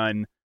we've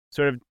done,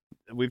 sort of,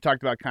 we've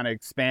talked about kind of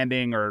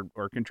expanding or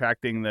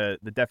contracting the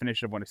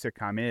definition of what a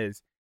sitcom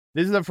is.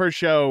 This is the first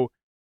show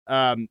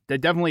that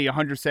definitely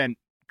 100%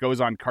 goes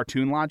on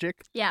cartoon logic.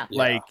 Yeah. Yeah.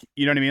 Like,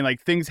 you know what I mean?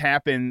 Like, things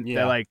happen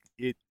that, like,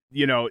 it,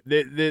 you know,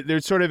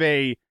 there's sort of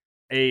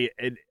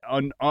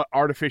an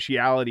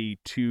artificiality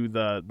to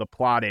the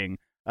plotting.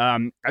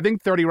 I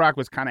think 30 Rock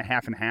was kind of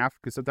half and half,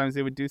 because sometimes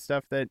they would do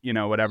stuff that, you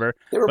know, whatever.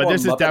 They were But more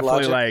this is Muppet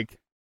definitely logic. like,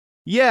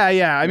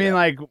 yeah. I mean, Yeah.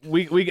 like,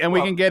 we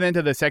Well- can get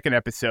into the second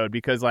episode,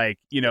 because, like,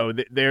 you know,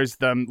 there's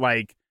them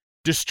like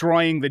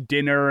destroying the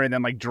dinner and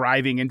then like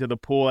driving into the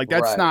pool. Like,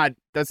 that's Right.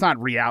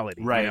 not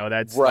reality. Right. You know,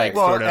 that's Right. like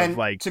well, sort of and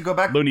like to go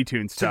back Looney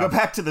Tunes to stuff. go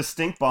back to the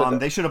stink bomb, But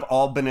they should have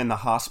all been in the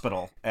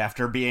hospital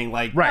after being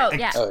like, Right. Oh,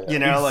 yeah. Oh, yeah. you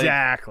know, like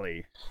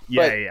Exactly.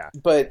 Yeah, But- yeah.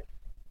 But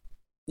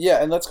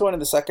yeah, and let's go into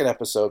the second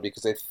episode,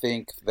 because I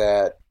think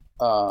that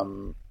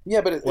Well,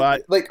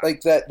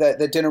 like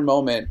that dinner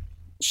moment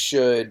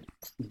should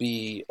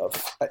be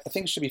I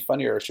think it should be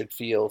funnier, or should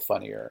feel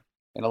funnier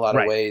in a lot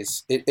Right. of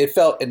ways. It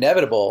felt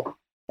inevitable,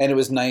 and it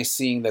was nice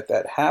seeing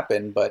that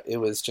happened, but it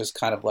was just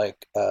kind of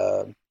like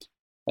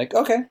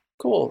okay,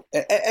 cool.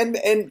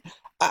 And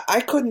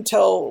I couldn't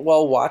tell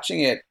while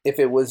watching it if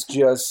it was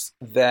just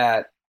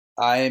that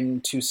I'm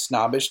too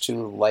snobbish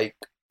to like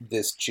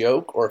this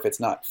joke, or if it's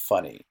not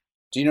funny.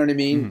 Do you know what I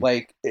mean? Mhm.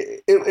 Like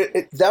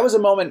that was a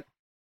moment,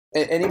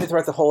 and even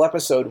throughout the whole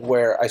episode,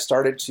 where I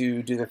started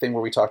to do the thing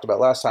where we talked about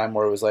last time,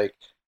 where it was like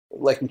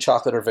liking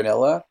chocolate or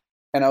vanilla,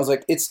 and I was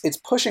like, it's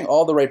pushing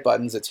all the right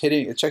buttons, it's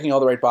checking all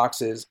the right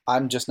boxes.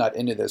 I'm just not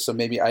into this, so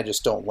maybe I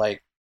just don't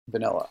like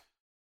vanilla.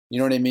 You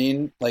know what I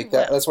mean? Like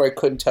that. Well- That's where I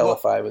couldn't tell Well,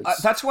 if I was.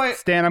 that's why.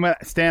 Stan, I'm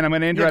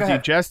gonna interrupt you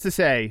ahead. just to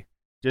say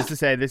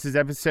this is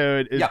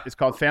episode is Yeah. it's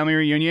called Family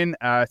Reunion,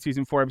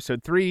 season 4,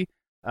 episode 3,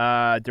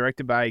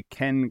 directed by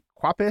Ken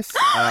Kwapis,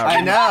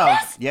 I know.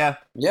 Yeah.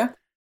 Yeah.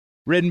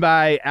 written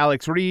by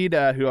Alex Reed,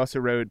 who also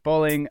wrote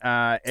Bowling,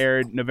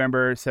 aired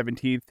November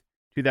 17th,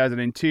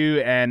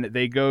 2002, and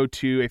they go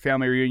to a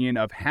family reunion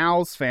of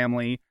Hal's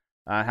family.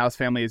 Hal's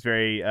family is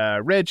very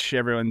rich,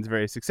 everyone's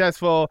very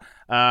successful,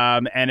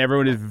 and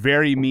everyone is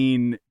very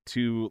mean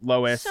to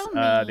Lois. So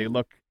They mean.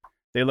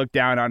 look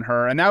down on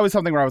her, and that was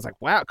something where I was like,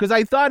 wow, because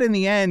I thought in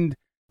the end,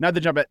 not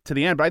to jump to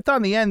the end, but I thought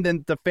in the end,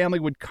 then the family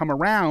would come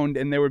around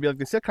and there would be like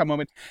the sitcom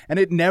moment, and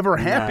it never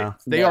happened.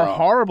 They are No.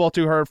 horrible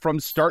to her from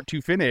start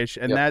to finish,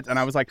 and Yep. and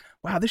I was like,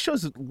 wow, this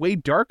show's way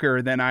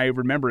darker than I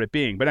remember it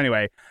being. But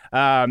anyway,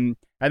 and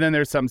then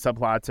there's some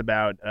subplots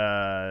about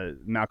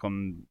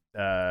Malcolm,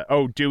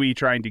 Dewey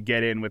trying to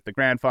get in with the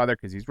grandfather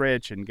because he's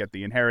rich and get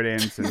the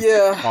inheritance and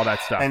Yeah. all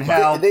that stuff. And But-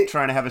 Hal they-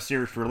 trying to have a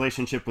serious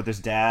relationship with his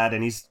dad,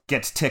 and he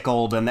gets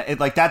tickled, and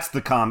that's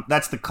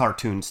the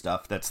cartoon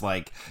stuff. That's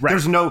like Right.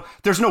 there's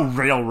no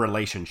real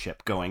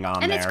relationship going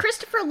on And there. it's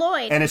Christopher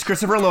Lloyd. And it's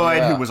Christopher Lloyd,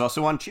 Yeah. who was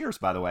also on Cheers,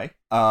 by the way.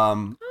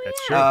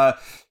 That's true.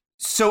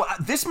 So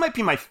this might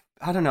be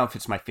I don't know if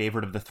it's my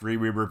favorite of the three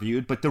we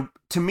reviewed, but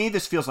to me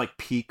this feels like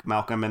peak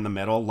Malcolm in the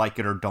Middle, like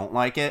it or don't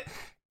like it.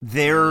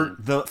 They're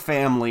the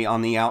family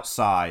on the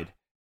outside.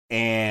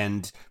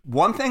 And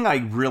one thing I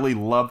really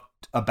loved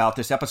about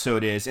this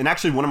episode is, and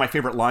actually one of my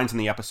favorite lines in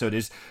the episode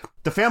is,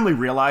 the family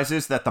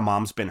realizes that the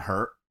mom's been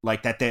hurt,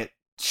 like that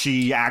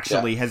she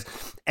actually has,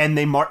 and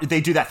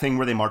they do that thing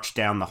where they march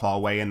down the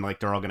hallway and like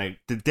they're all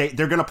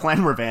they're gonna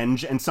plan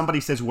revenge, and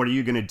somebody says, "What are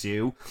you gonna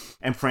do?"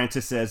 And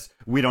Francis says,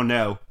 "We don't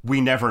know. We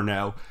never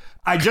know."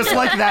 I just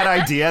like that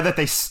idea that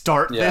they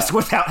start this Yeah.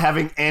 without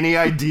having any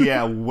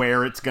idea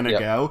where it's gonna Yep.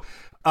 go.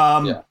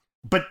 Yeah.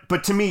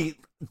 But to me,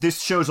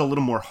 this shows a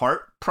little more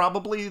heart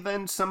probably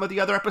than some of the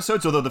other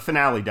episodes, although the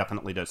finale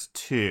definitely does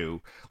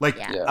too. Like,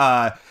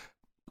 Yeah.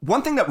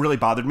 one thing that really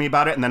bothered me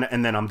about it,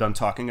 and then I'm done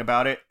talking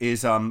about it,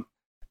 is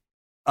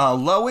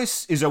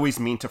Lois is always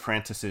mean to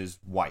Francis's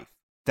wife.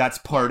 That's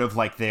part of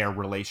like their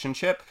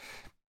relationship,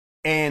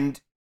 and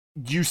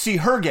you see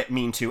her get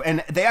mean to,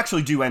 and they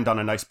actually do end on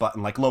a nice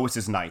button. Like Lois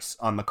is nice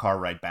on the car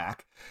ride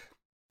back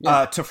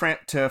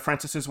to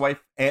Francis's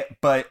wife,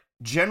 but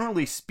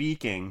generally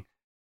speaking,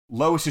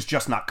 Lois is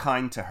just not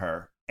kind to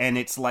her, and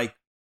it's like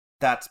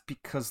that's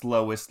because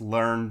Lois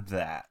learned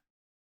that.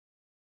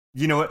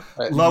 You know what?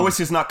 Right. Lois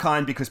is not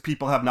kind because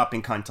people have not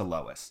been kind to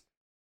Lois,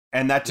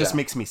 and that just Yeah.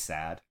 makes me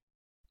sad.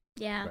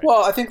 Yeah. Right.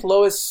 Well, I think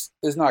Lois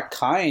is not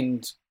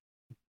kind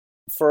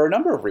for a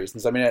number of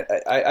reasons. I mean,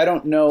 I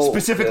don't know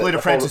Specifically the to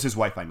whole- Francis's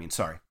wife, I mean.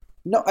 Sorry.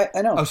 No,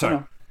 I know. Oh, sorry. I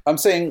know. I'm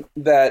saying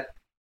that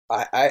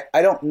I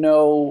don't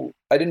know.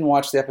 I didn't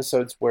watch the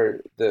episodes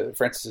where the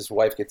Francis's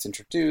wife gets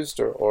introduced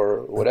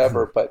or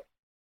whatever, but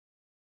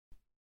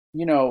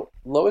you know,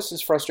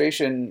 Lois's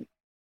frustration,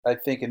 I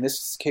think in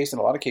this case, in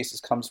a lot of cases,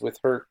 comes with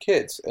her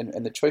kids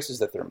and the choices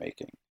that they're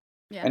making.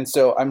 Yeah. And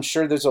so I'm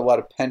sure there's a lot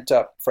of pent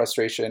up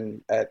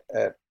frustration at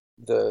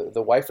the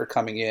wife for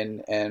coming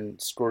in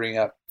and screwing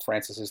up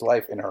Francis's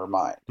life in her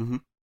mind.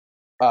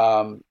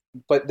 Mhm.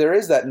 But there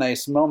is that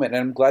nice moment,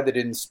 and I'm glad they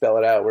didn't spell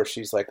it out where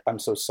she's like, I'm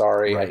so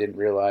sorry, I Right. didn't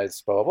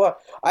realize, blah, blah, blah.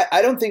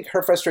 I don't think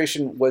her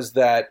frustration was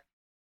that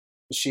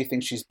she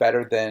thinks she's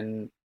better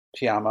than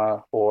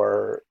Piama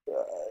or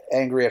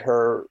angry at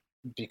her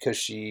because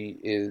she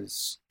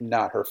is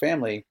not her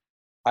family.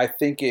 I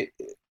think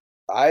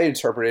I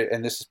interpret it,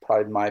 and this is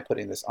probably my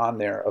putting this on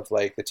there, of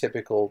like the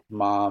typical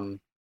mom.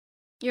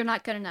 You're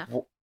not good enough.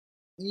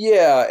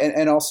 Yeah,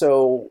 and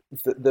also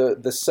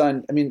the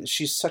son. I mean,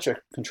 she's such a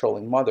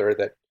controlling mother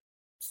that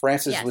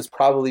Francis Yes. was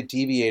probably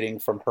deviating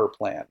from her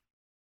plan,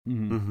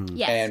 Mhm. Mm-hmm.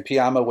 Yes. and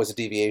Piama was a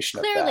deviation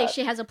of Clearly, that.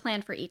 she has a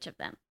plan for each of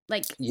them.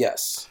 Like,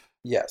 Yes.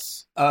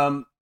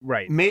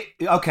 Right.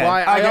 Okay. Well,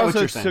 I I get what also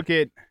you're saying. took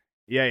it.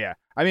 Yeah.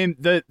 I mean,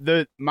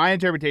 my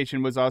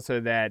interpretation was also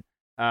that,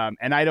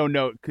 and I don't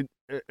know,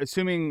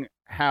 assuming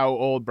how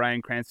old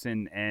Bryan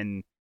Cranston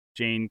and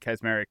Jane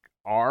Kaczmarek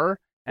are,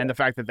 and the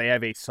fact that they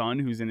have a son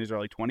who's in his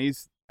early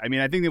 20s. I mean,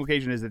 I think the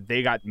implication is that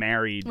they got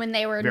married, when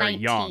they were Very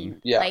 19.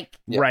 young. Yeah. Like,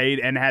 Yeah. right,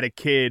 and had a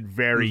kid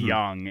very Mhm.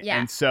 young. Yeah.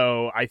 And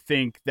so I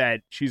think that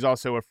she's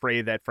also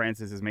afraid that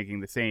Francis is making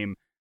the same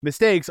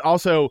mistakes.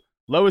 Also,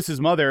 Lois's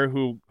mother,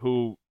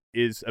 who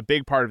is a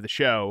big part of the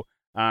show,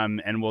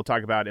 and we'll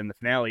talk about in the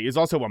finale, is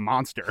also a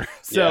monster.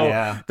 So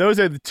Yeah. those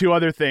are the two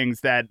other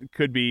things that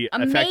could be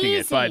affecting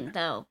it. amazing, But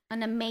though.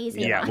 An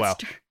amazing Yeah, well,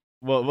 monster.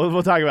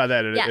 we'll talk about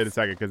that in Yes. a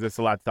second because there's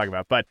a lot to talk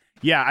about. But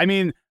yeah, I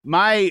mean,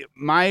 my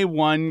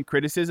one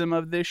criticism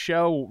of this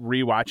show,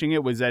 rewatching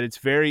it, was that it's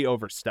very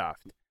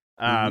overstuffed.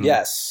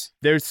 Yes.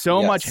 There's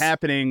so much Yes.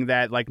 happening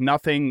that like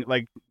nothing,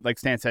 like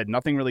Stan said,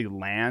 nothing really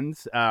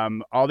lands.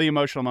 All the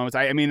emotional moments.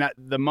 I mean,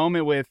 the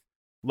moment with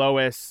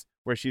Lois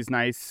where she's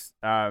nice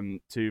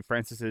to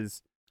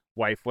Francis's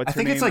wife. What's I her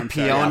think name? it's like I'm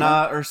sorry.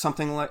 Piona or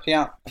something like.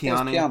 Piama. I think it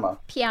was Piani? Piama.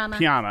 Piama.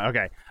 Piama.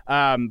 Okay.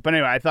 But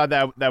anyway, I thought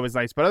that was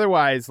nice. But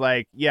otherwise,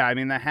 like, yeah, I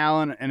mean, the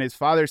Hal and his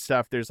father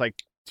stuff. There's like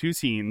 2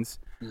 scenes.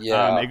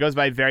 Yeah. It goes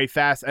by very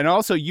fast, and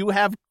also you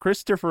have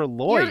Christopher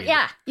Lloyd.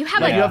 You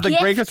have Like a you have the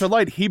gift. great Christopher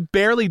Lloyd. He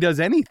barely does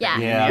anything Yeah.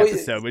 in Yeah. the Well,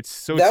 episode. It's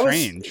so that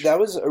strange. that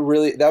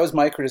was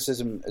my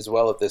criticism as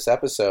well of this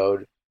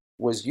episode,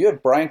 was you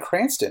have Bryan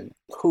Cranston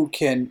who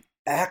can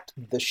act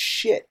the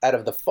shit out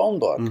of the phone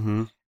book.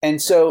 Mm-hmm. And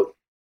so,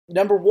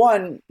 number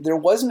one, there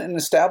wasn't an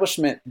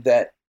establishment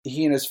that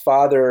he and his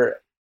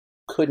father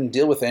couldn't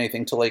deal with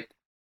anything till like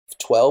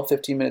 12,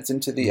 15 minutes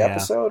into the Yeah.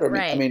 episode, or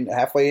Right. I mean,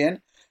 halfway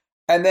in.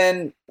 And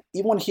then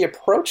even when he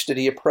approached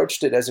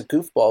it as a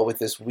goofball with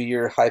this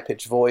weird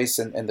high-pitched voice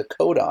and the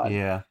coat on.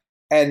 Yeah.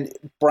 And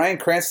Bryan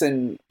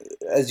Cranston,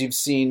 as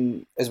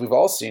we've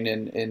all seen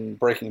in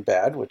Breaking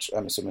Bad, which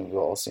I'm assuming we've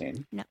all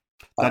seen. No.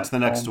 That's the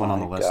next oh one on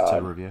the my list God.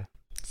 to review.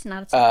 It's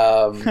not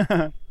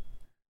a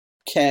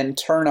Can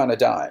turn on a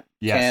dime,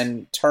 Yes.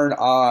 can turn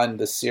on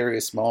the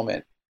serious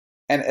moment,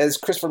 and as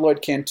Christopher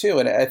Lloyd can too.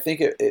 And I think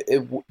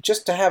it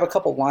just to have a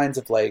couple lines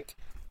of like,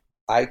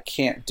 I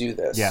can't do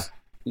this, Yeah.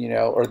 you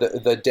know, or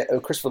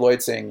the Christopher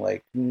Lloyd saying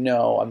like,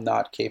 no, I'm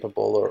not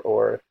capable,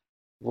 or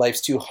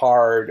life's too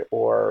hard,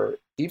 or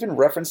even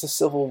reference the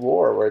Civil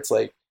War, where it's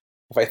like,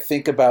 if I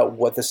think about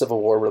what the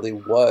Civil War really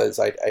was,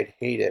 I'd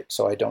hate it.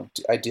 So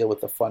I deal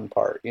with the fun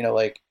part, you know,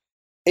 like.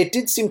 It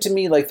did seem to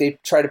me like they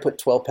tried to put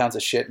 12 pounds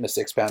of shit in a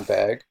 6-pound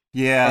bag.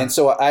 Yeah. And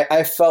so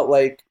I felt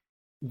like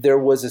there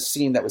was a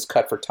scene that was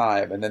cut for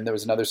time. And then there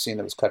was another scene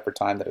that was cut for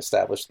time that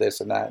established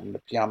this and that and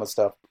the Piama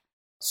stuff.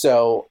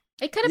 So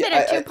It could have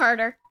Yeah, been a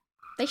two-parter.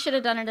 They should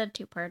have done it a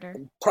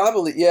two-parter.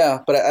 probably, yeah.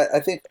 But I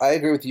think I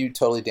agree with you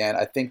totally, Dan.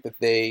 I think that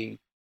they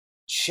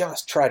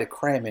just try to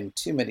cram in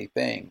too many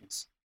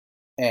things.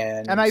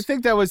 And I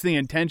think that was the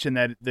intention,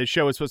 that the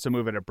show was supposed to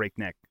move at a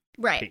breakneck.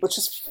 Right. which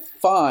is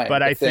fine.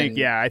 But I think,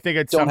 then I think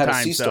it's don't have a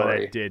sometimes C so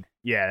story.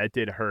 that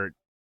did hurt.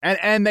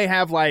 And they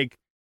have like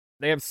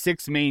they have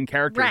 6 main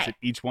characters Right. that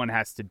each one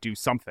has to do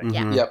something.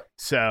 Yeah. Mhm. Yep.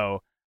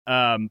 So,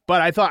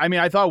 but I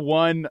thought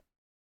one,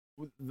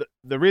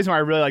 the reason why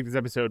I really like this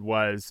episode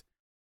was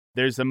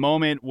there's a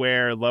moment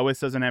where Lois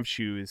doesn't have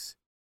shoes.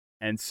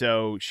 And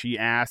so she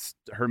asked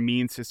her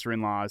mean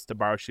sister-in-laws to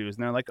borrow shoes.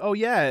 And they're like, oh,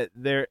 yeah,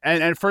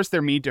 and at first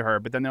they're mean to her.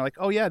 But then they're like,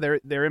 oh, yeah,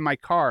 they're in my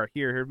car.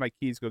 Here's my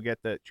keys. Go get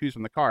the shoes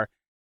from the car.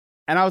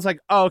 And I was like,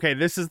 oh, okay,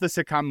 this is the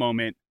sitcom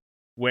moment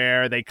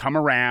where they come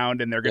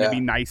around and they're going to be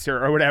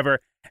nicer or whatever.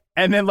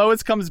 And then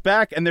Lois comes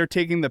back and they're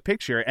taking the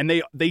picture. And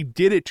they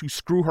did it to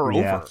screw her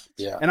Yeah. over.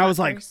 Yeah. And I was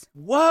like, Fuckers.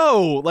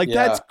 whoa, like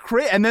Yeah. that's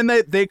crazy. And then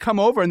they come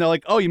over and they're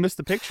like, oh, you missed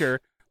the picture.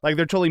 Like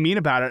they're totally mean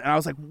about it. And I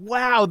was like,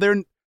 wow,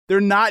 they're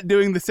not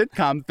doing the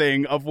sitcom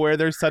thing of where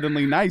they're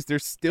suddenly nice. They're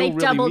still They really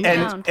doubled mean.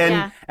 down. And-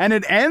 yeah. And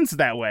it ends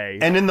that way.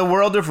 And in the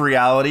world of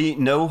reality,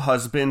 no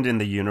husband in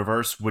the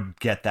universe would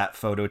get that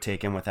photo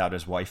taken without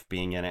his wife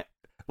being in it.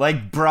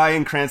 Like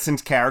Bryan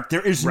Cranston's character,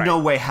 there is Right. no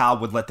way Hal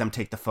would let them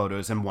take the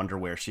photos and wonder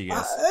where she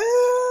is.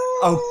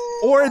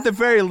 Or at the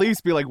very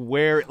least be like,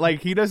 where,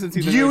 like he doesn't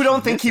see the You notion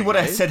don't think he missing, would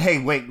have right? said, "Hey,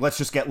 wait, let's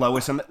just get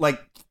Lois"? And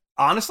like,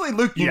 honestly,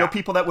 Luke, you Yeah. know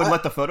people that would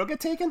let the photo get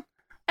taken?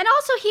 And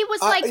also, he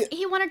was like,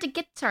 he wanted to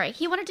get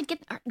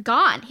her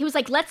gone. He was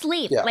like, let's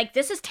leave. Yeah. Like,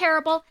 this is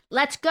terrible.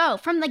 Let's go.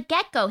 From the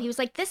get-go, he was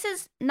like, this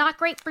is not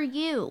great for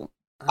you.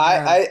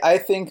 I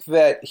think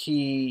that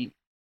he.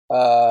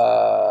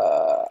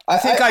 I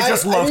think I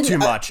just love mean, too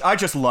much. I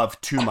just love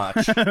too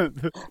much.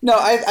 No,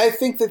 I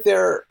think that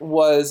there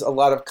was a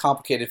lot of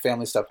complicated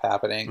family stuff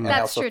happening, and I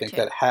That's also true, think too.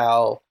 that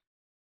Hal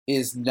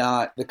is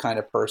not the kind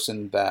of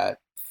person that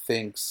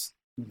thinks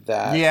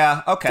that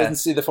Yeah, okay. doesn't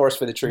see the forest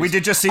for the trees. We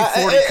did just see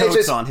I- 40 it coats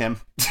just- on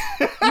him.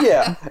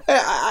 Yeah,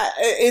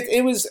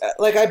 it was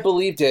like I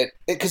believed it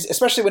because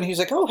especially when he was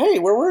like, "Oh, hey,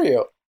 where were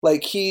you?"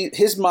 Like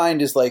his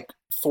mind is like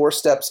 4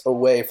 steps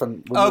away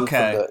from removed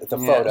Okay.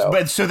 from the Yeah. photo.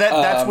 But so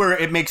that's Um, where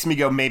it makes me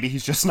go, maybe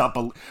he's just not,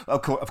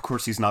 of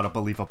course he's not a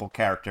believable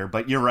character,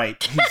 but you're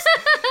right.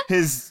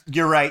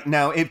 You're right.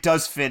 No, it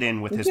does fit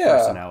in with his Yeah.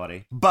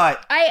 personality.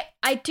 But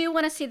I do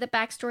want to see the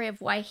backstory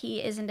of why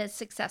he isn't as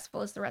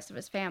successful as the rest of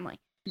his family.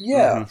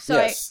 yeah, So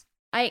yes.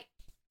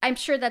 I'm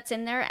sure that's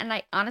in there, and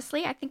I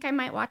think I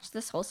might watch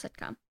this whole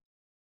sitcom.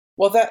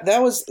 Well,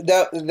 that was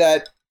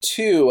that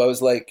too. I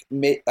was like,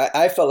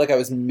 I felt like I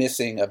was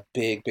missing a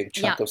big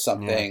chunk Yeah. of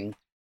something,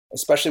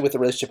 especially with the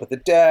relationship with the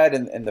dad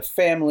and the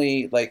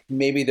family. Like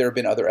maybe there have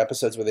been other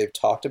episodes where they've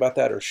talked about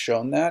that or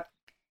shown that.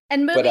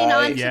 And moving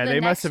I- on to Yeah, the they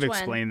next must have one,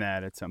 explained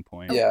that at some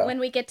point. Yeah. When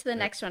we get to the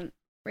next one,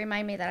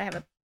 remind me that I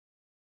have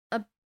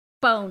a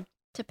bone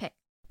to pick.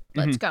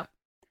 Let's go.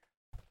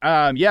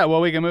 Yeah, well,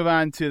 we can move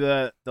on to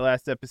the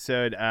last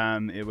episode.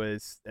 It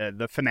was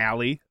the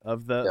finale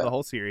of the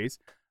whole series.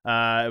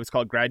 It was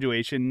called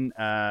Graduation,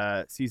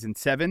 Season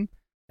 7,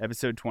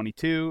 Episode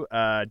 22,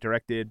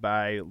 directed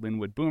by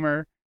Linwood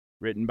Boomer,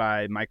 written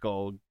by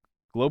Michael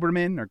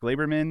Glaberman,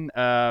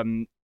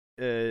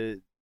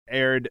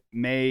 aired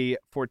May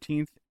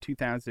 14th,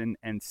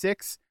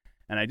 2006.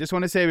 And I just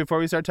want to say before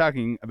we start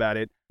talking about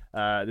it,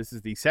 this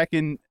is the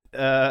second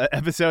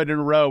episode in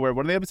a row where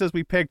one of the episodes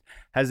we picked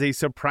has a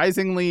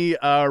surprisingly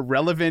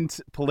relevant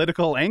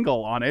political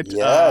angle on it.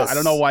 Yes. I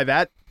don't know why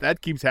that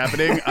keeps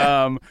happening.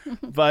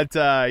 But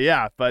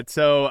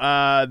so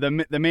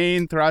the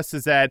main thrust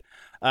is that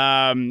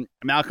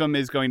Malcolm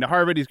is going to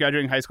Harvard. He's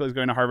graduating high school. He's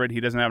going to Harvard. He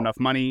doesn't have enough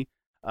money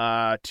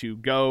to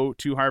go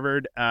to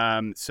Harvard.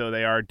 So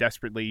they are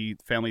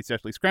family's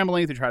desperately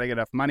scrambling to try to get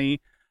enough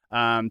money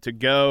to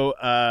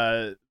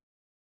go.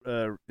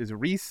 Is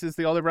Reese is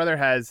the older brother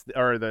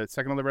or the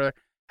second older brother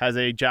has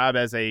a job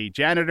as a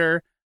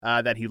janitor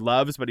that he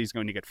loves, but he's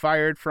going to get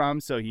fired from.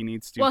 So he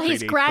needs to. Well, he's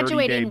create a 30-day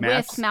graduating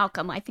mess. with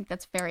Malcolm. I think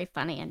that's very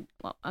funny and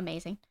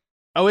amazing.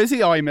 Oh, is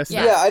he? Oh, I missed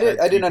Yeah. that. Yeah, I that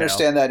didn't detail.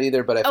 understand that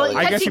either, but I felt like I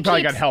because guess he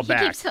probably got keeps- held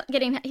back. Keeps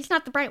getting. He's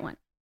not the bright one.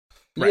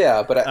 Right.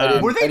 Yeah, but I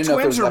didn't. were they I didn't know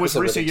if there twins an or was episode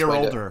where Reese a they year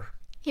explained it. older?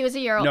 He was a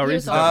year old. No, he Reese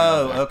was is older.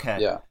 Oh, Yeah. okay.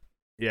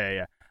 Yeah.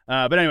 Yeah.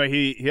 But anyway,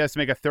 he has to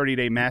make a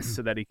 30-day mess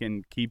so that he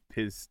can keep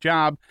his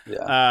job.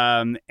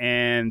 Yeah.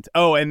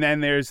 And then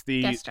there's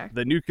Guest star.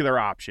 the nuclear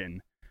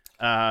option.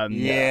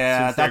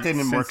 Yeah, Since that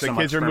didn't work the so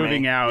kids much are for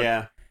moving me. out.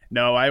 Yeah.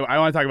 No, I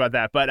want to talk about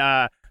that.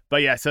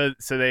 But yeah, so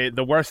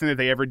the worst thing that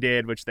they ever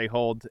did, which they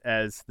hold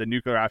as the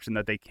nuclear option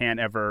that they can't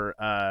ever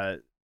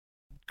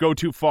go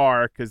too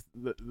far because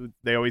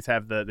they always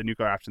have the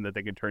nuclear option that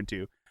they can turn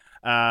to,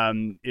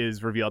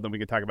 is revealed, and we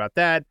can talk about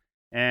that.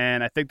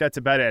 And I think that's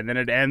about it. And then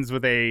it ends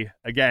with a,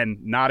 again,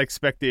 not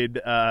expected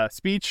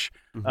speech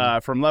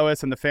from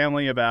Lois and the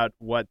family about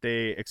what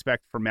they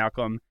expect from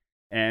Malcolm.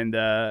 And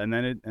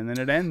then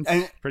it ends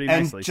pretty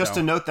nicely. And just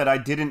so. a note that I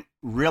didn't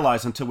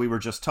realize until we were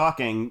just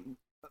talking,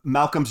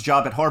 Malcolm's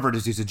job at Harvard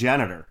is he's a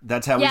janitor.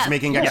 That's how Yes. he's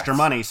making Yes. extra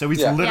money. So he's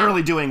Yeah.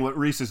 literally doing what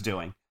Reese is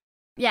doing.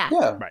 Yeah.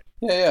 Yeah. Right.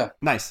 Yeah.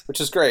 Nice. Which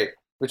is great.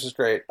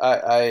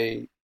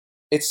 I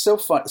it's so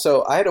fun.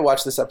 So I had to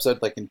watch this episode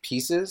like in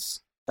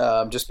pieces,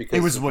 just because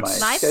It was of what, my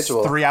Nice.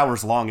 schedule. 3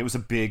 hours long. It was a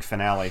big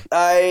finale.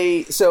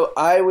 I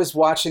was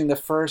watching the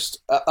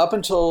first up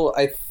until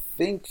I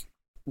think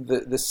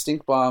the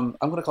stink bomb.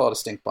 I'm going to call it a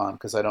stink bomb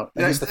because I don't.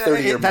 I think the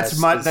 30-year mess.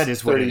 That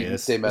is what it 30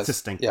 is. day mess. It's a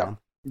stink Yeah. bomb.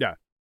 Yeah.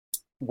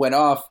 Went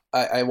off.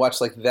 I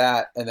watched like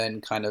that and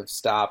then kind of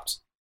stopped.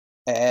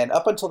 And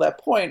up until that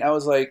point, I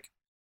was like,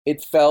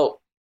 it felt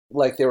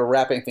like they were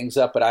wrapping things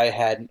up, but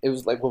it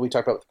was like what we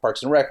talked about with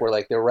Parks and Rec, where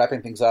like they were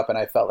wrapping things up and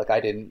I felt like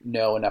I didn't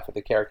know enough of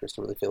the characters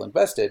to really feel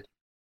invested.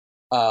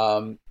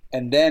 And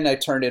then I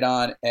turned it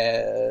on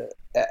then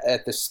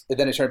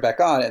I turned it back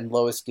on and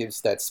Lois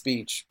gives that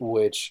speech,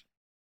 which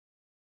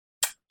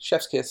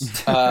chef's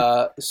kiss,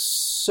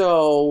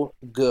 so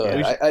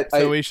good.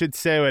 We should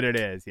say what it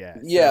is. Yeah.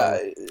 Yeah.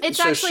 It's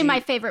So actually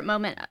my favorite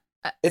moment.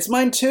 It's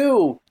mine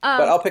too,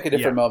 but I'll pick a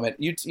different Yeah. moment.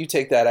 You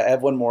take that. I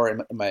have one more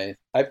in my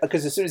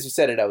because as soon as you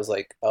said it, I was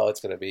like, oh, it's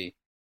gonna be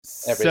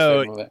every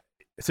favorite moment.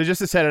 So just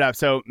to set it up,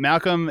 so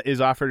Malcolm is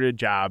offered a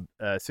job,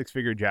 a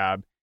 6-figure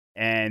job,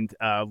 and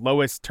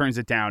Lois turns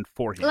it down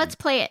for him. Let's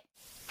play it.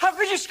 How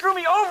could you screw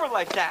me over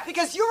like that?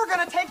 Because you were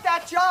gonna take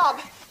that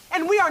job,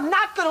 and we are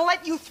not gonna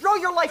let you throw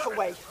your life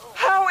away.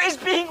 How is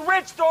being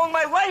rich throwing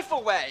my life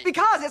away?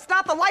 Because it's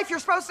not the life you're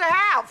supposed to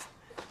have.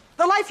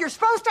 The life you're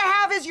supposed to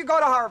have is you go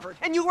to Harvard,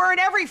 and you earn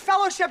every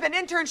fellowship and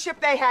internship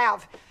they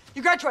have.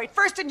 You graduate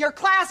first in your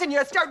class, and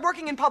you start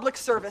working in public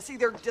service,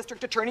 either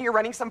district attorney or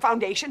running some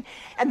foundation,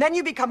 and then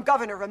you become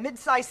governor of a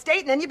mid-sized state,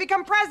 and then you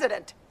become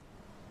president.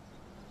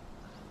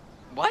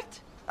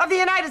 What? Of the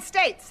United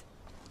States.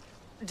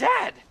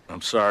 Dad.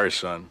 I'm sorry,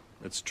 son.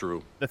 It's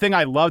true. The thing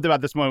I loved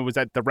about this moment was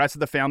that the rest of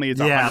the family is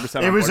 100% Yeah, on it was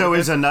board with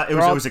always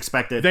this. always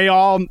expected. They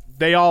all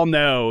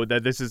know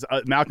that this is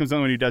Malcolm's the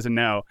only one who doesn't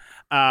know.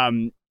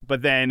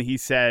 But then he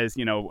says,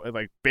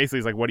 like basically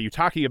he's like, what are you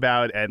talking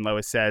about? And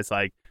Lois says,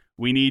 like,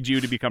 we need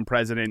you to become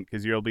president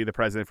because you'll be the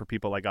president for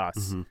people like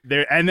us.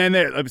 Mm-hmm. And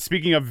then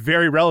speaking of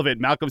very relevant,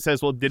 Malcolm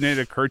says, well, didn't it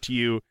occur to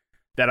you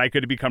that I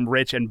could become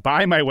rich and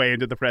buy my way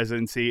into the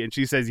presidency? And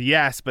she says,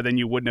 yes, but then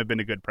you wouldn't have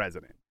been a good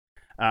president.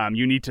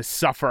 You need to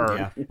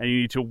suffer and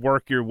you need to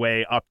work your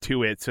way up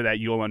to it so that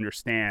you'll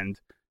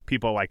understand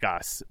people like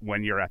us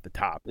when you're at the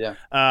top. Yeah.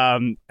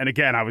 And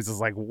again, I was just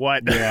like,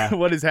 what? Yeah.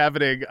 What is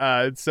happening?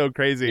 It's so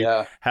crazy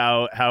Yeah.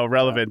 how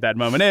relevant that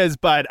moment is.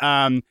 But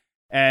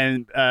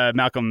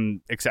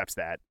Malcolm accepts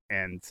that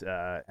and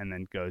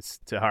then goes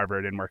to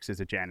Harvard and works as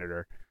a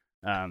janitor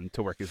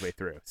to work his way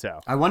through.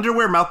 So I wonder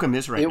where Malcolm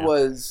is right now. It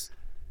was.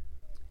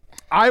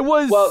 I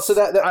was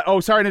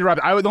sorry to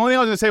interrupt. The only thing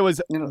I was gonna say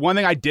was You know- one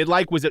thing I did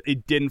like was that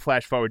it didn't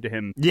flash forward to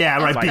him.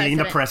 Yeah, right, As being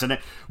the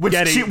president. president, which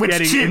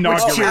Getting Cheers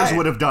inaugurated.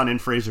 would have done in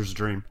Fraser's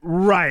dream.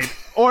 Right.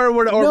 Or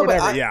but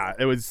whatever. Yeah.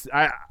 It was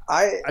I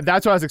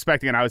that's what I was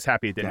expecting and I was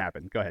happy it didn't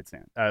happen. Go ahead,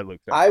 Stan.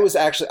 Luke. sorry.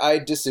 I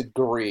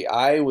disagree.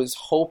 I was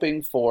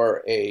hoping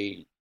for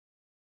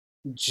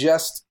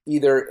just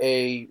either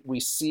we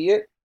see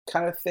it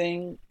kind of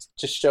thing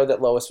to show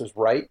that Lois was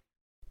right,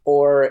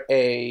 or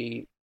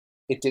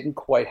it didn't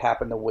quite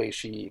happen the way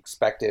she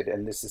expected,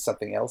 and this is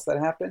something else that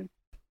happened.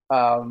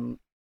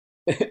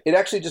 It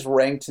actually just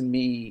rang to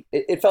me.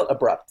 It felt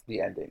abrupt,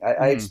 the ending.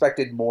 I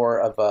expected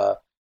more of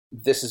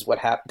this is what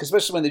happened,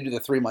 especially when they do the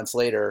 3 months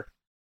later.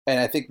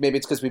 And I think maybe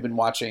it's because we've been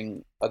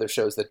watching other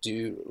shows that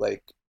do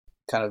like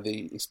kind of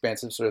the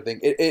expansive sort of thing.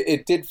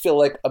 It did feel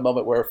like a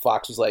moment where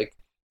Fox was like,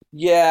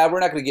 yeah, we're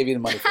not going to give you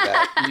the money for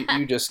that.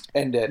 you just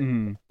end it.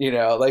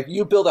 Like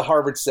you build a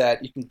Harvard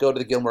set, you can go to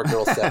the Gilmore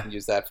Girls set and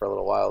use that for a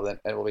little while, then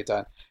and we'll be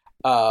done.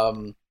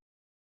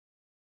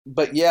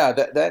 But yeah,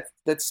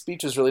 that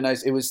speech was really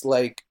nice. It was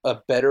like a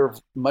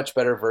much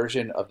better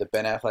version of the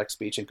Ben Affleck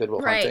speech in Good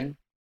Will Right.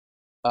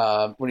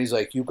 Hunting. When he's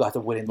like, you got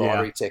the winning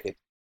lottery ticket.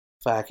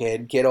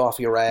 Fucking get off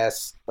your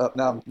ass. Oh,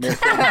 no,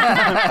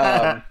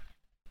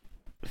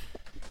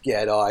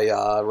 get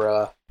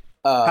IRA.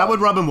 How would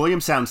Robin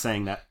Williams sound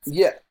saying that?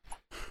 Yeah.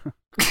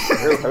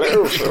 Get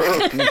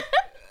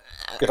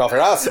off your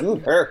ass.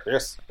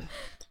 Yes.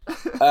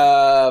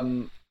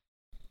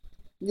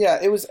 Yeah,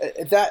 it was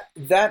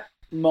that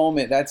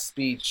moment, that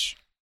speech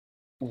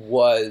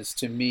was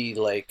to me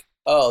like,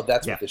 oh,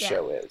 that's what the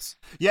show is.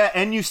 Yeah,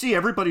 and you see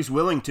everybody's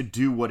willing to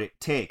do what it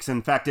takes.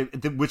 In fact,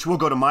 which will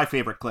go to my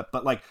favorite clip,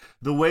 but like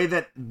the way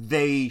that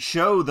they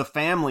show the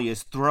family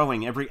is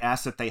throwing every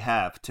asset they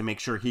have to make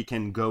sure he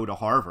can go to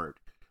Harvard.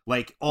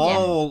 Like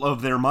all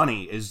of their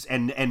money is,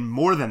 and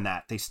more than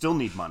that, they still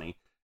need money.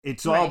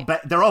 It's all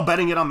they're all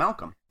betting it on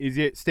Malcolm.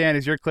 Stan,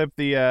 is your clip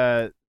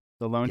the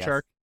loan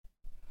shark?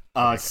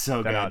 It's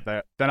so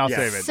good. Then I'll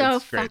save it. So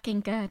It's great.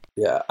 fucking good.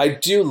 Yeah, I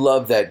do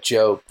love that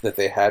joke that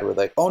they had with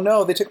like, oh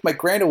no, they took my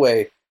grant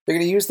away. They're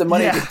going to use the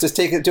money to just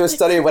take it to a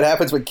study of what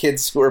happens when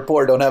kids who are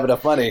poor don't have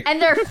enough money. And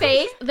their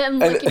face, them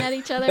looking at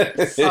each other.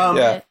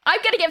 Yeah.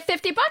 I'm going to get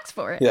 $50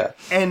 for it. Yeah.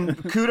 And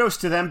kudos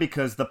to them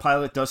because the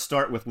pilot does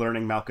start with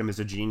learning Malcolm is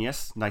a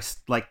genius.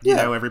 Nice, like, you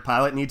know, every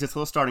pilot needs its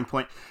little starting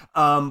point.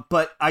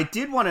 But I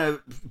did want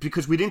to,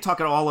 because we didn't talk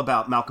at all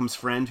about Malcolm's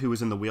friend who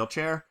was in the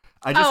wheelchair.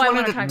 I just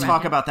wanted to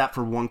talk about that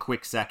for one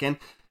quick second.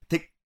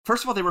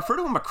 First of all, they refer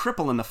to him a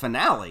cripple in the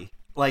finale.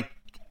 Like,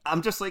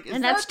 I'm just like, is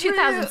And that's that real?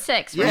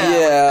 2006, right? Yeah, Yeah.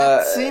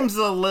 that seems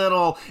a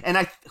little. And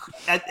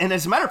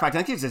as a matter of fact, I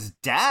think it's his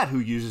dad who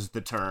uses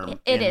the term.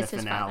 It in is the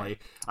his finale.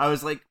 I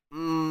was like,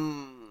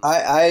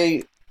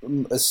 I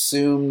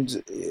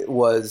assumed it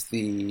was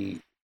the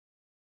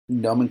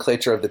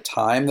nomenclature of the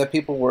time that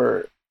people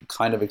were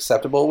kind of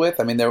acceptable with.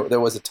 I mean, there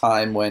was a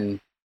time when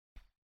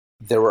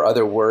there were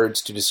other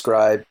words to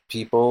describe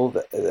people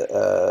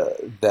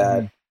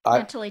that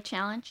Mentally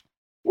challenged.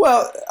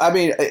 Well, I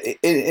mean,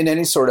 in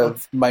any sort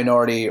of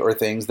minority or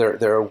things, there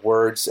are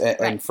words and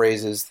Right.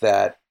 phrases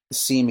that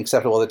seem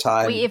acceptable at the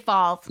time. We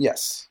evolve.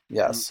 Yes.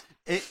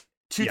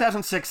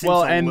 2006 seems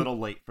Well, a and- little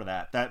late for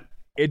that.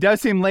 It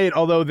does seem late,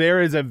 although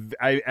there is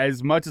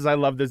as much as I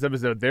love this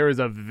episode, there is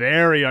a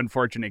very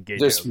unfortunate gay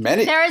There's joke.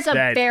 many. There is a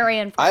That- very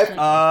unfortunate.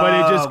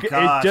 But it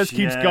gosh, just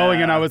keeps yeah.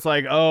 going, and I was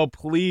like, oh,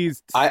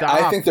 please stop.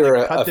 I think there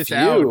Like, are cut a this few.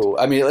 out.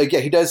 I mean, like,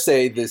 yeah, he does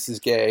say this is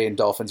gay and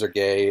dolphins are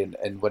gay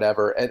and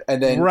whatever,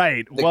 and then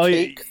Right. the Well,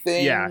 cake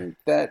thing yeah.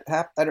 that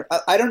happened.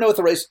 I don't know what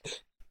the race.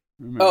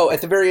 Oh,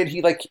 at the very end,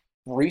 he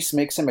Reese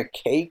makes him a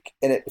cake,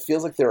 and it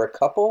feels like they're a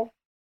couple,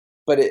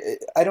 but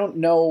I don't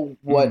know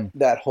what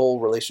that whole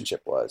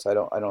relationship was. I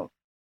don't.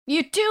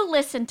 You do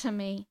listen to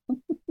me.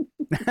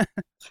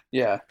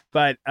 Yeah.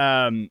 But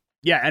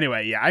yeah.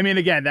 Anyway, yeah. I mean,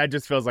 again, that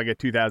just feels like a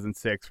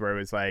 2006 where it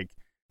was like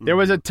there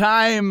was a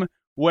time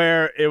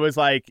where it was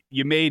like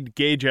you made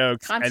gay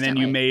jokes and then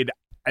you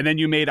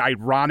Constantly. made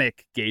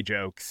ironic gay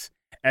jokes,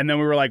 and then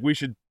we were like, we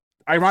should.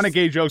 Ironic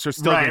gay jokes are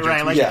still Right, gay jokes. right,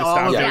 We like, should all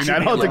stop of doing that that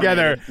should be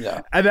altogether. eliminated.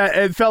 Yeah. And that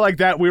it felt like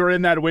that we were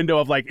in that window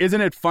of like,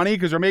 isn't it funny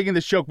because we're making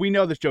this joke? We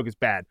know this joke is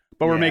bad,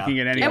 but we're Yeah. making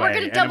it anyway. And we're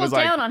going to it double was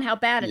like, down on how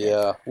bad it is.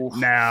 Yeah. Oof.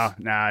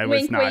 No, it was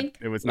Wink, not. wink.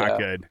 It was not Yeah.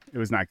 good. It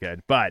was not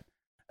good. But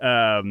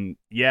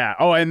yeah.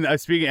 Oh, and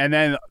speaking, and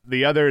then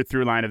the other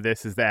through line of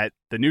this is that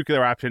the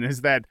nuclear option is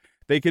that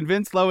they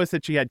convinced Lois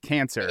that she had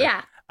cancer.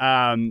 Yeah.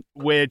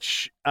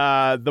 Which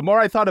the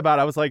more I thought about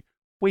it, I was like,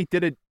 wait,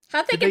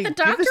 How'd they Did get they the give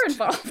doctor this to-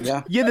 involved?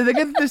 Yeah. yeah, did they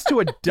get this to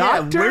a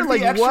doctor? where'd the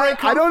like X-ray what?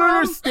 come I don't from?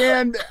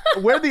 understand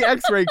where the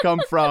X-ray come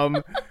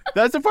from.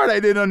 That's the part I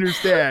didn't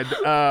understand.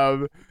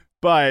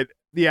 But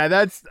yeah,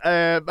 that's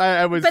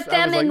I was. But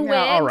I them was like, in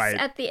yeah, all wigs right.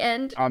 at the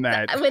end, On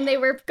that. when they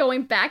were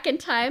going back in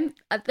time,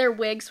 their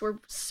wigs were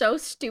so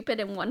stupid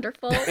and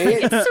wonderful. Like,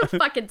 it's so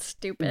fucking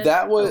stupid.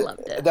 That I was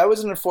loved it. that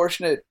was an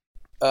unfortunate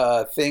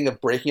thing of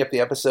breaking up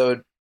the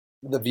episode,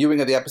 the viewing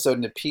of the episode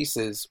into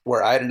pieces,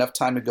 where I had enough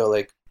time to go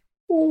like,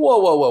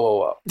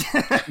 whoa.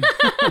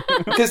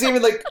 Because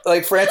even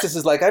like Francis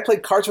is like, I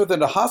played cards with her in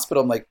the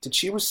hospital. I'm like, did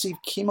she receive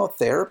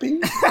chemotherapy?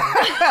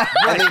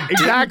 And they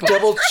exactly.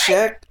 didn't double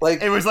check.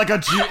 Like, It was like a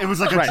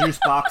Right. juice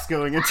box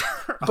going into.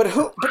 but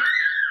who? But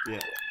Yeah.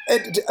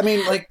 I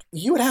mean, like,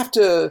 you would have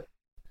to.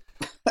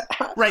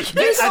 Right.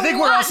 There's I a think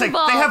we're all lot saying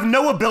involved. they have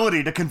no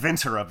ability to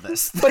convince her of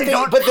this. But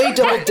they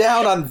doubled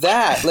down on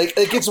that. Like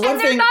it's one And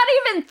they're thing. not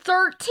even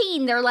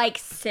 13. They're like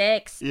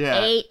 6, Yeah.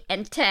 8,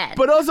 and 10.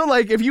 But also,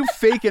 like, if you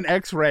fake an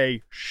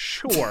X-ray,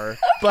 sure,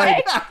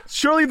 but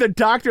surely the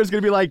doctor is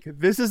going to be like,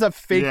 "This is a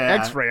fake Yeah.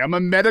 X-ray. I'm a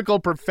medical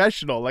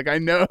professional. Like, I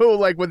know,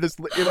 like, with this,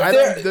 I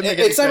There- didn't make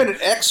any it's not even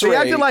sense. an X-ray. They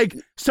acted like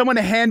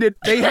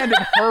they handed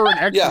her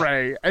an Yeah.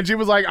 X-ray, and she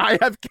was like, "I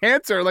have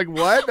cancer." Like,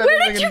 what? That Where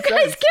doesn't did make you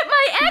any guys sense. get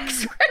my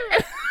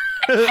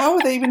X-ray? How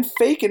would they even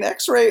fake an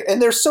X-ray?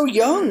 And they're so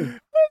young.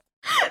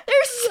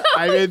 They're so.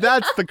 I mean,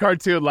 that's the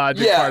cartoon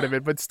logic Yeah. part of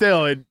it, but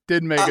still, it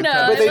didn't make it. No,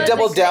 But it they was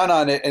doubled like- down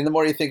on it, and the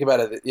more you think about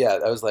it, yeah,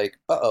 I was like,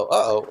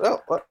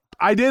 oh, what?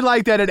 I did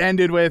like that it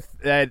ended with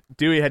that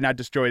Dewey had not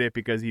destroyed it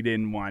because he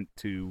didn't want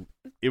to.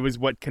 It was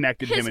what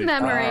connected His him,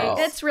 memory. Oh.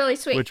 It's really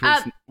sweet.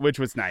 which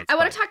was nice. I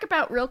want but- to talk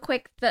about real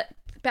quick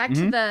back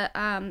to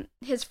the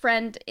his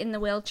friend in the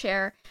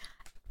wheelchair.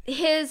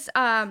 His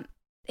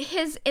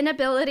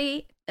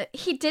inability.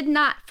 He did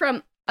not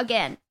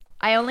again.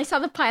 I only saw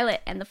the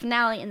pilot and the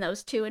finale and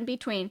those two in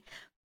between,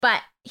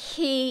 but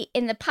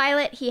in the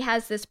pilot he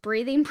has this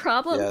breathing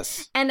problem,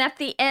 Yes. and at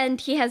the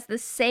end he has the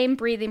same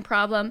breathing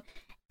problem,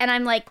 and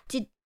I'm like,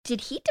 did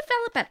he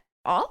develop at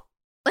all?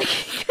 Like,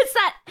 because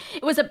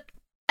it was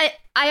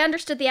I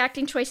understood the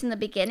acting choice in the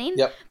beginning.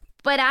 Yep.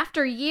 But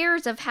after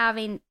years of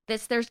having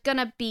this, there's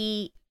gonna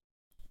be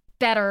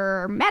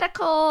better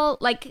medical.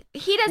 Like,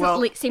 he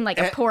doesn't seem like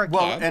a poor kid.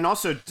 Well, and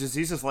also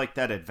diseases like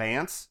that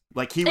advance.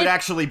 Like, he would It-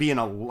 actually be in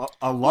a lung.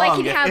 Like,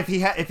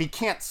 he'd if he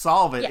can't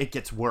solve it, Yeah. it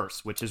gets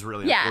worse, which is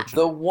really Yeah.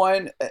 unfortunate. The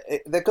one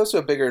that goes to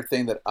a bigger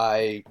thing that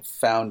I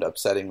found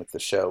upsetting with the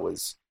show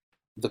was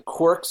the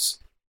quirks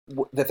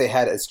that they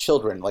had as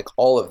children, like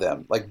all of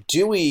them. Like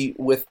Dewey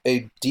with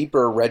a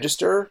deeper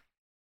register,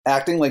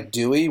 acting like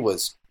Dewey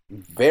was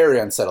very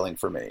unsettling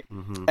for me.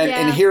 Mhm. And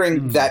Yeah.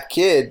 hearing that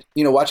kid,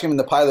 watching him in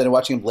the pilot and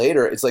watching him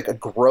later, it's like a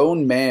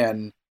grown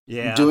man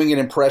Yeah. doing an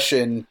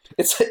impression.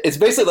 It's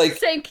basically like,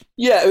 Think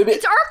yeah, it would be.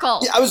 it's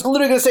Urkel. Yeah, I was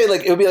literally gonna say,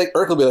 like, it would be like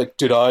Urkel would be like,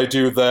 "Did I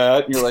do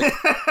that?" And you're like,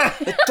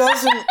 it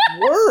doesn't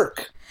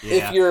work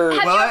Yeah. if you're.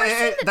 Have Well, you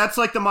ever seen that's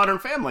like the Modern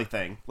Family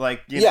thing.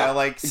 Like, you Yeah, know,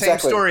 like, same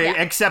exactly. story,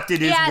 Yeah. except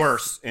it is Yes.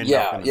 worse. In Yeah,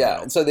 Malcolm in the yeah.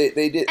 Middle. And so they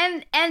did.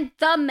 And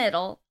the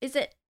middle, is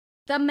it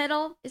The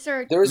Middle? Is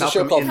there? There is a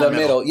show Malcolm called in The the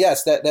Middle.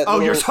 Yes, that. Oh,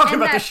 little, you're talking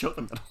And about the that- show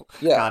The Middle.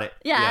 Yeah. Got it.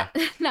 Yeah,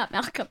 not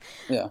Malcolm.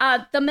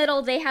 Yeah. The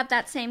Middle, they have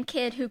that same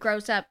kid who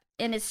grows up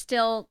and is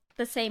still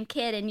the same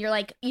kid, and you're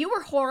like, you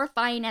were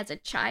horrifying as a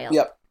child.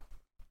 Yep.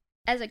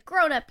 As a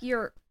grown up,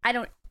 Yeah.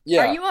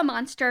 Are you a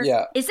monster?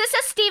 Yeah. Is this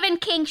a Stephen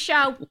King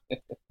show?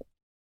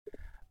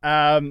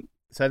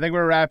 So I think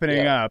we're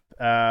wrapping up.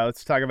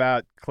 Let's talk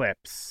about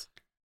clips.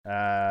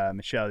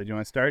 Michelle, did you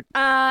want to start?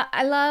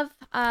 I love.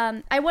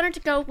 I wanted to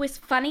go with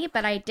funny,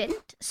 but I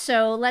didn't.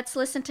 So let's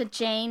listen to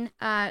Jane.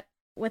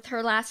 With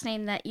her last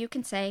name that you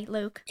can say,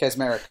 Luke.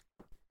 Kesmeric.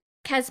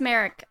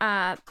 Kesmeric.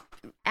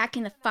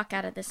 Acting the fuck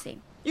out of this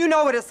scene. You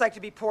know what it's like to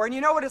be poor, and you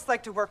know what it's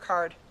like to work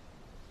hard.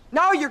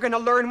 Now you're gonna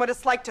learn what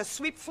it's like to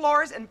sweep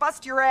floors and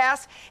bust your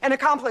ass and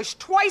accomplish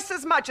twice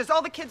as much as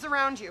all the kids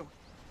around you.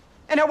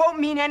 And it won't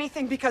mean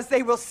anything because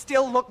they will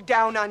still look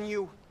down on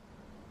you.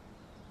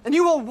 And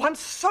you will want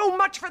so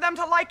much for them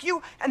to like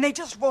you, and they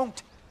just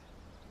won't.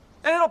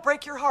 And it'll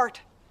break your heart.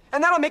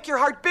 And that'll make your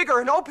heart bigger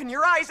and open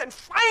your eyes, and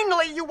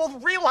finally you will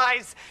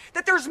realize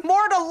that there's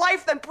more to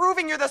life than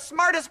proving you're the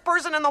smartest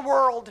person in the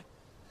world.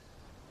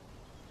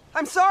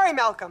 I'm sorry,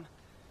 Malcolm,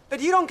 but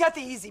you don't get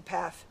the easy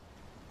path.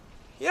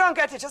 You don't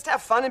get to just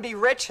have fun and be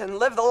rich and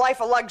live the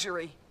life of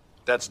luxury.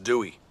 That's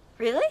Dewey.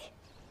 Really?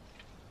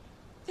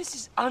 This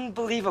is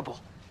unbelievable.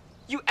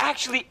 You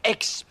actually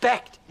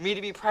expect me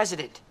to be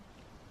president.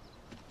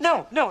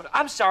 No,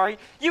 I'm sorry.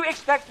 You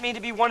expect me to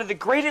be one of the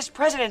greatest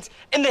presidents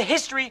in the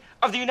history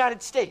of the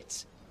United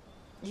States.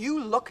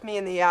 You look me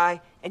in the eye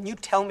and you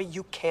tell me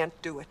you can't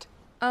do it.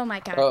 Oh my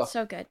god, Oh.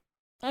 so good.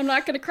 I'm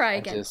not gonna cry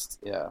again.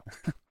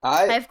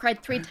 I've cried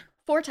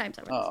 4 times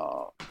already.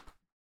 Oh,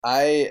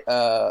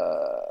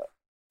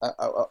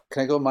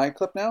 can I go my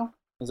clip now?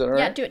 Is that all right?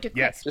 Yeah, do it quick.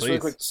 Yes, Just please. really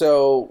quick.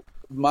 So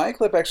my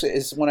clip actually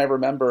is one I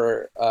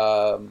remember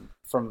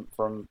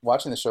from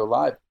watching the show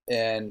live,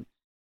 and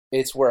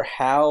it's where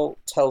Hal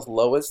tells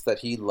Lois that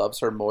he loves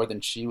her more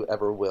than she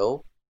ever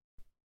will,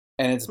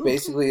 and it's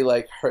basically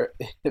like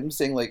him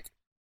saying like,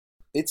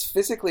 it's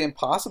physically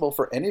impossible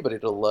for anybody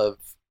to love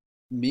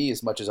me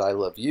as much as I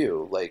love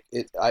you. Like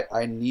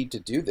I need to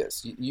do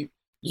this.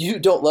 You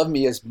don't love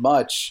me as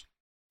much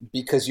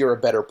because you're a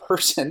better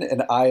person,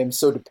 and I am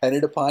so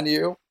dependent upon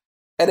you.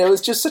 And it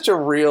was just such a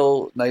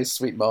real nice,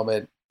 sweet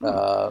moment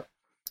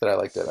that I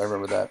liked it. I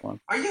remember that one.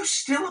 Are you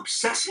still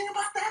obsessing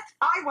about that?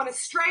 I want a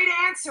straight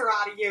answer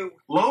out of you.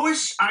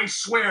 Lois, I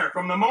swear,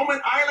 from the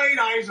moment I laid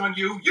eyes on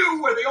you,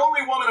 you were the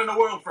only woman in the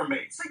world for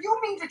me. So you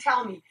mean to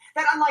tell me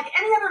that unlike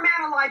any other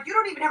man alive, you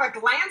don't even have a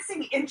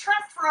glancing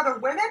interest for other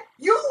women?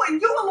 You and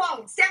you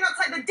alone stand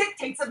outside the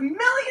dictates of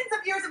millions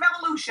of years of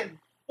evolution.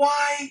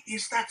 Why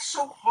is that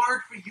so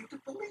hard for you to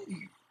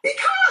believe?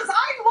 Because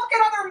I look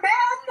at other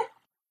men.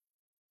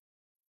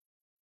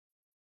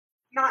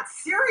 Not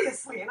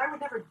seriously, and I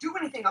would never do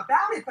anything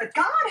about it, but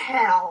God,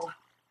 Hal,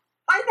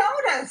 I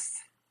notice.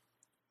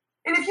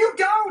 And if you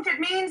don't, it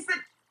means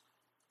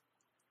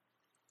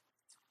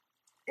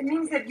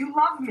that you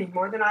love me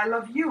more than I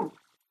love you.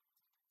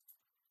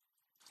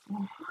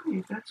 Well,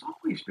 honey, that's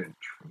always been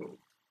true.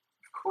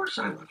 Of course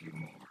I love you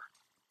more.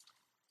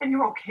 And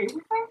you're okay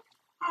with that?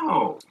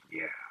 Oh,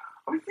 yeah.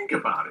 I mean, think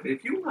about it.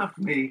 If you loved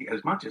me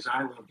as much as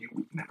I love you,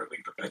 we'd never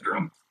leave the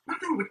bedroom.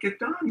 Nothing would get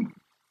done.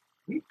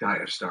 We'd die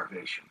of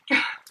starvation.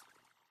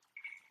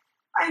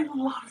 I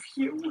love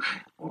you.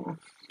 Oh.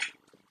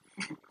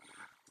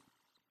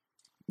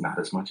 Not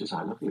as much as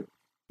I love you.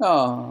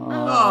 Oh, Aww.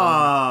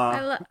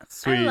 I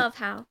Sweet. love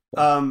Hal.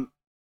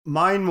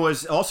 Mine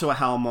was also a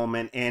Hal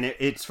moment, and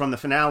it's from the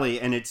finale,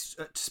 and it's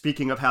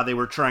speaking of how they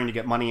were trying to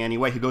get money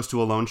anyway. He goes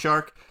to a loan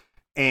shark,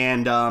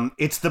 and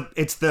it's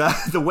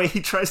the way he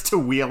tries to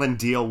wheel and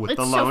deal with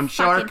the loan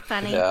so shark,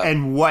 fucking funny. Yeah.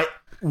 and what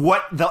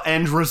the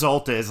end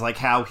result is, like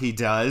how he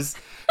does.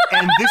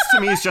 And this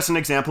to me is just an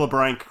example of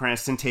Bryan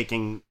Cranston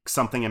taking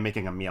something and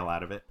making a meal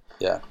out of it.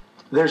 yeah.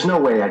 There's no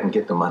way I can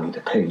get the money to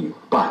pay you,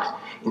 but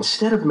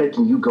instead of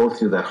making you go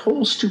through that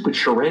whole stupid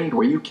charade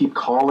where you keep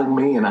calling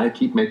me and I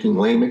keep making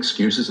lame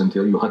excuses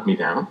until you hunt me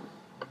down,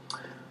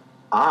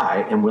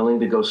 I am willing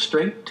to go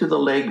straight to the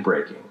leg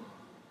breaking.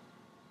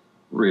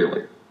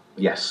 Really?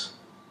 Yes.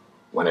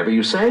 Whenever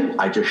you say,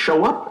 I just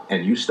show up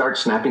and you start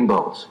snapping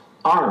bones.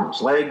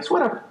 Arms, legs,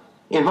 whatever.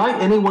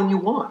 Invite anyone you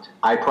want.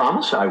 I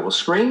promise I will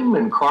scream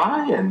and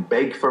cry and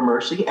beg for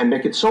mercy and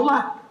make it so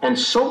loud and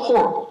so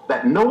horrible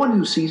that no one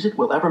who sees it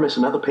will ever miss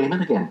another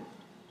payment again.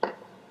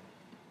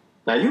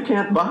 Now, you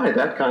can't buy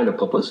that kind of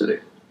publicity.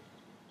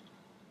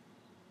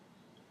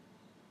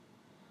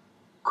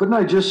 Couldn't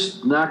I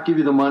just not give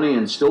you the money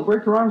and still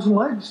break your arms and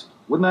legs?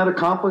 Wouldn't that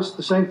accomplish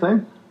the same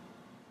thing?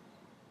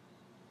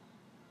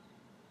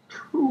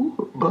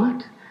 True,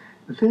 but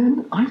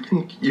then I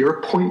think your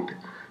point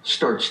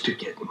starts to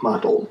get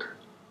muddled.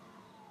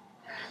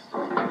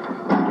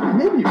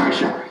 Maybe we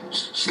should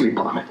sleep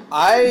on it.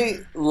 I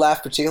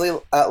laughed particularly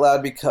out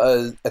loud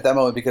at that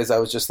moment because I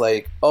was just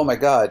like, oh my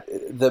God,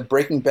 the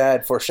Breaking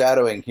Bad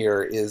foreshadowing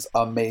here is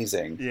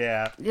amazing.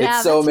 Yeah.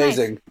 It's so that's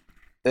nice.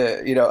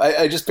 amazing.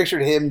 I just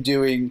pictured him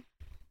doing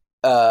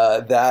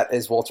that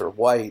as Walter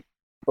White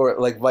or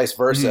like vice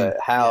versa.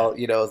 Hal,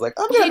 you know, is like,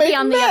 I'm gonna He'd make be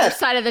on the meth. other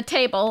side of the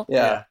table.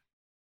 Yeah.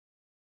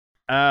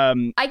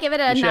 I give it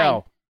a 9.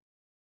 Michelle.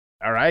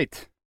 All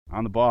right,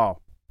 on the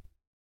ball.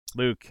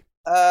 Luke.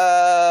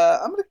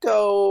 I'm gonna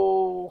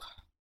go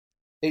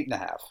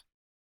 8.5.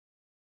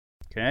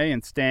 Okay,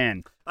 and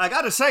Stan. I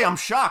gotta say, I'm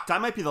shocked. I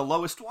might be the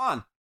lowest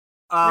one.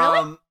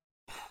 Really?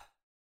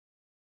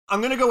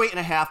 I'm gonna go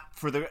 8.5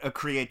 for the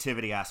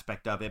creativity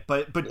aspect of it,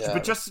 but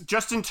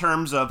just in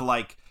terms of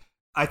like,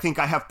 I think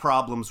I have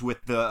problems with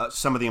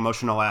some of the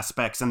emotional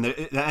aspects and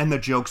the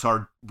jokes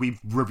we've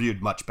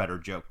reviewed much better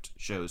joked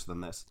shows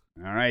than this.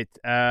 All right,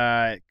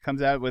 it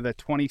comes out with a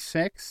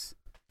 26,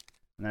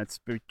 and that's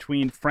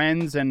between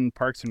Friends and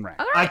Parks and Rec.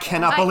 All right. I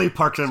cannot believe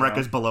Parks and Rec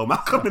is below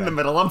Malcolm in the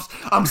Middle.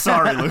 I'm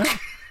sorry, Luke.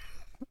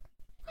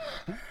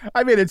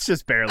 I mean, it's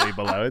just barely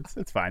below.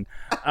 It's fine.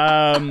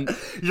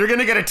 You're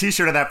gonna get a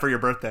T-shirt of that for your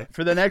birthday.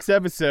 For the next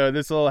episode,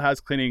 this little house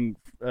cleaning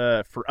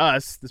for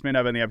us. This may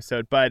not be in the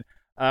episode, but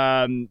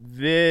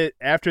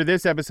after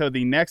this episode,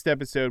 the next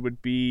episode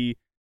would be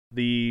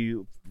the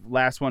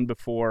last one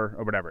before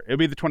or whatever. It'll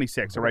be the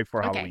 26th, so right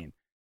before Halloween.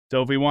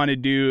 So if we want to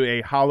do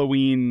a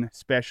Halloween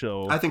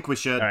special, I think we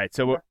should. All right,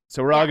 so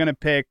we're all gonna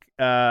pick.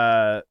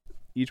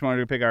 Each one we're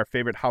gonna pick our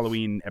favorite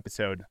Halloween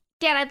episode.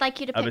 Dan, I'd like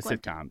you to pick of a one.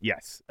 sitcom.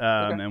 Yes,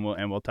 and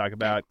we'll talk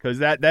about, because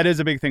that is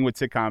a big thing with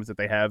sitcoms, that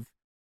they have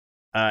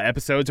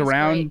episodes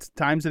around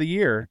times of the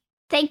year.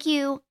 Thank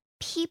you,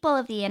 people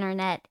of the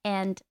internet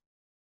and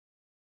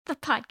the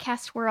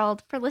podcast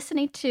world, for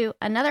listening to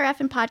another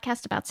effing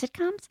podcast about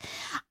sitcoms.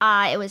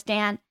 It was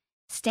Dan,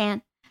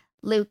 Stan,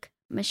 Luke,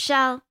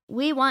 Michelle.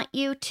 We want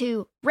you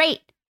to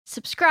rate,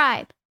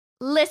 subscribe,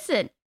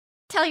 listen,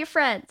 tell your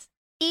friends,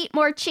 eat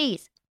more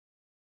cheese.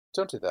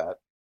 Don't do that.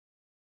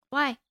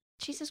 Why?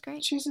 Cheese is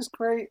great. Cheese is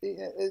great.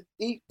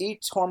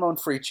 Eat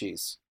hormone-free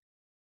cheese.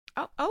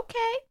 Oh,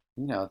 okay.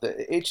 You know,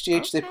 the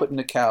HGH they put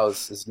into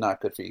cows is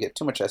not good for you. You get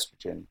too much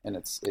estrogen, and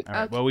it. All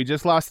right. Well, we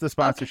just lost the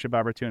sponsorship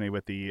opportunity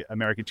with the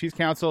American Cheese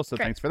Council, so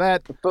thanks for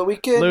that. But we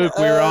can, Luke,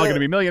 we were all going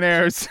to be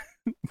millionaires.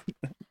 We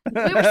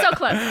were so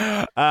close.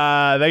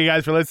 Thank you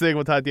guys for listening.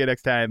 We'll talk to you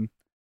next time.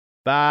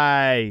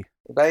 Bye.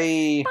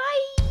 Bye.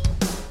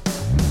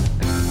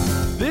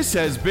 This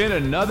has been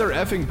another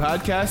effing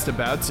podcast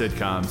about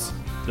sitcoms.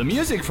 The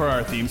music for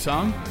our theme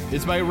song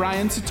is by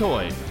Ryan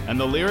Satoy, and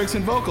the lyrics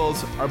and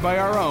vocals are by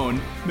our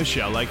own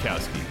Michelle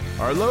Lykowski.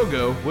 Our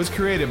logo was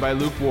created by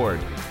Luke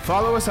Ward.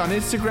 Follow us on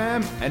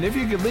Instagram, and if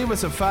you could leave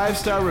us a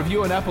 5-star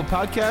review on Apple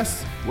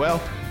Podcasts, well,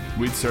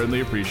 we'd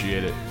certainly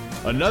appreciate it.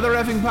 Another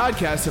effing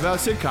podcast about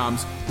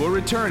sitcoms will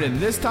return in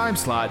this time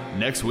slot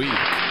next week.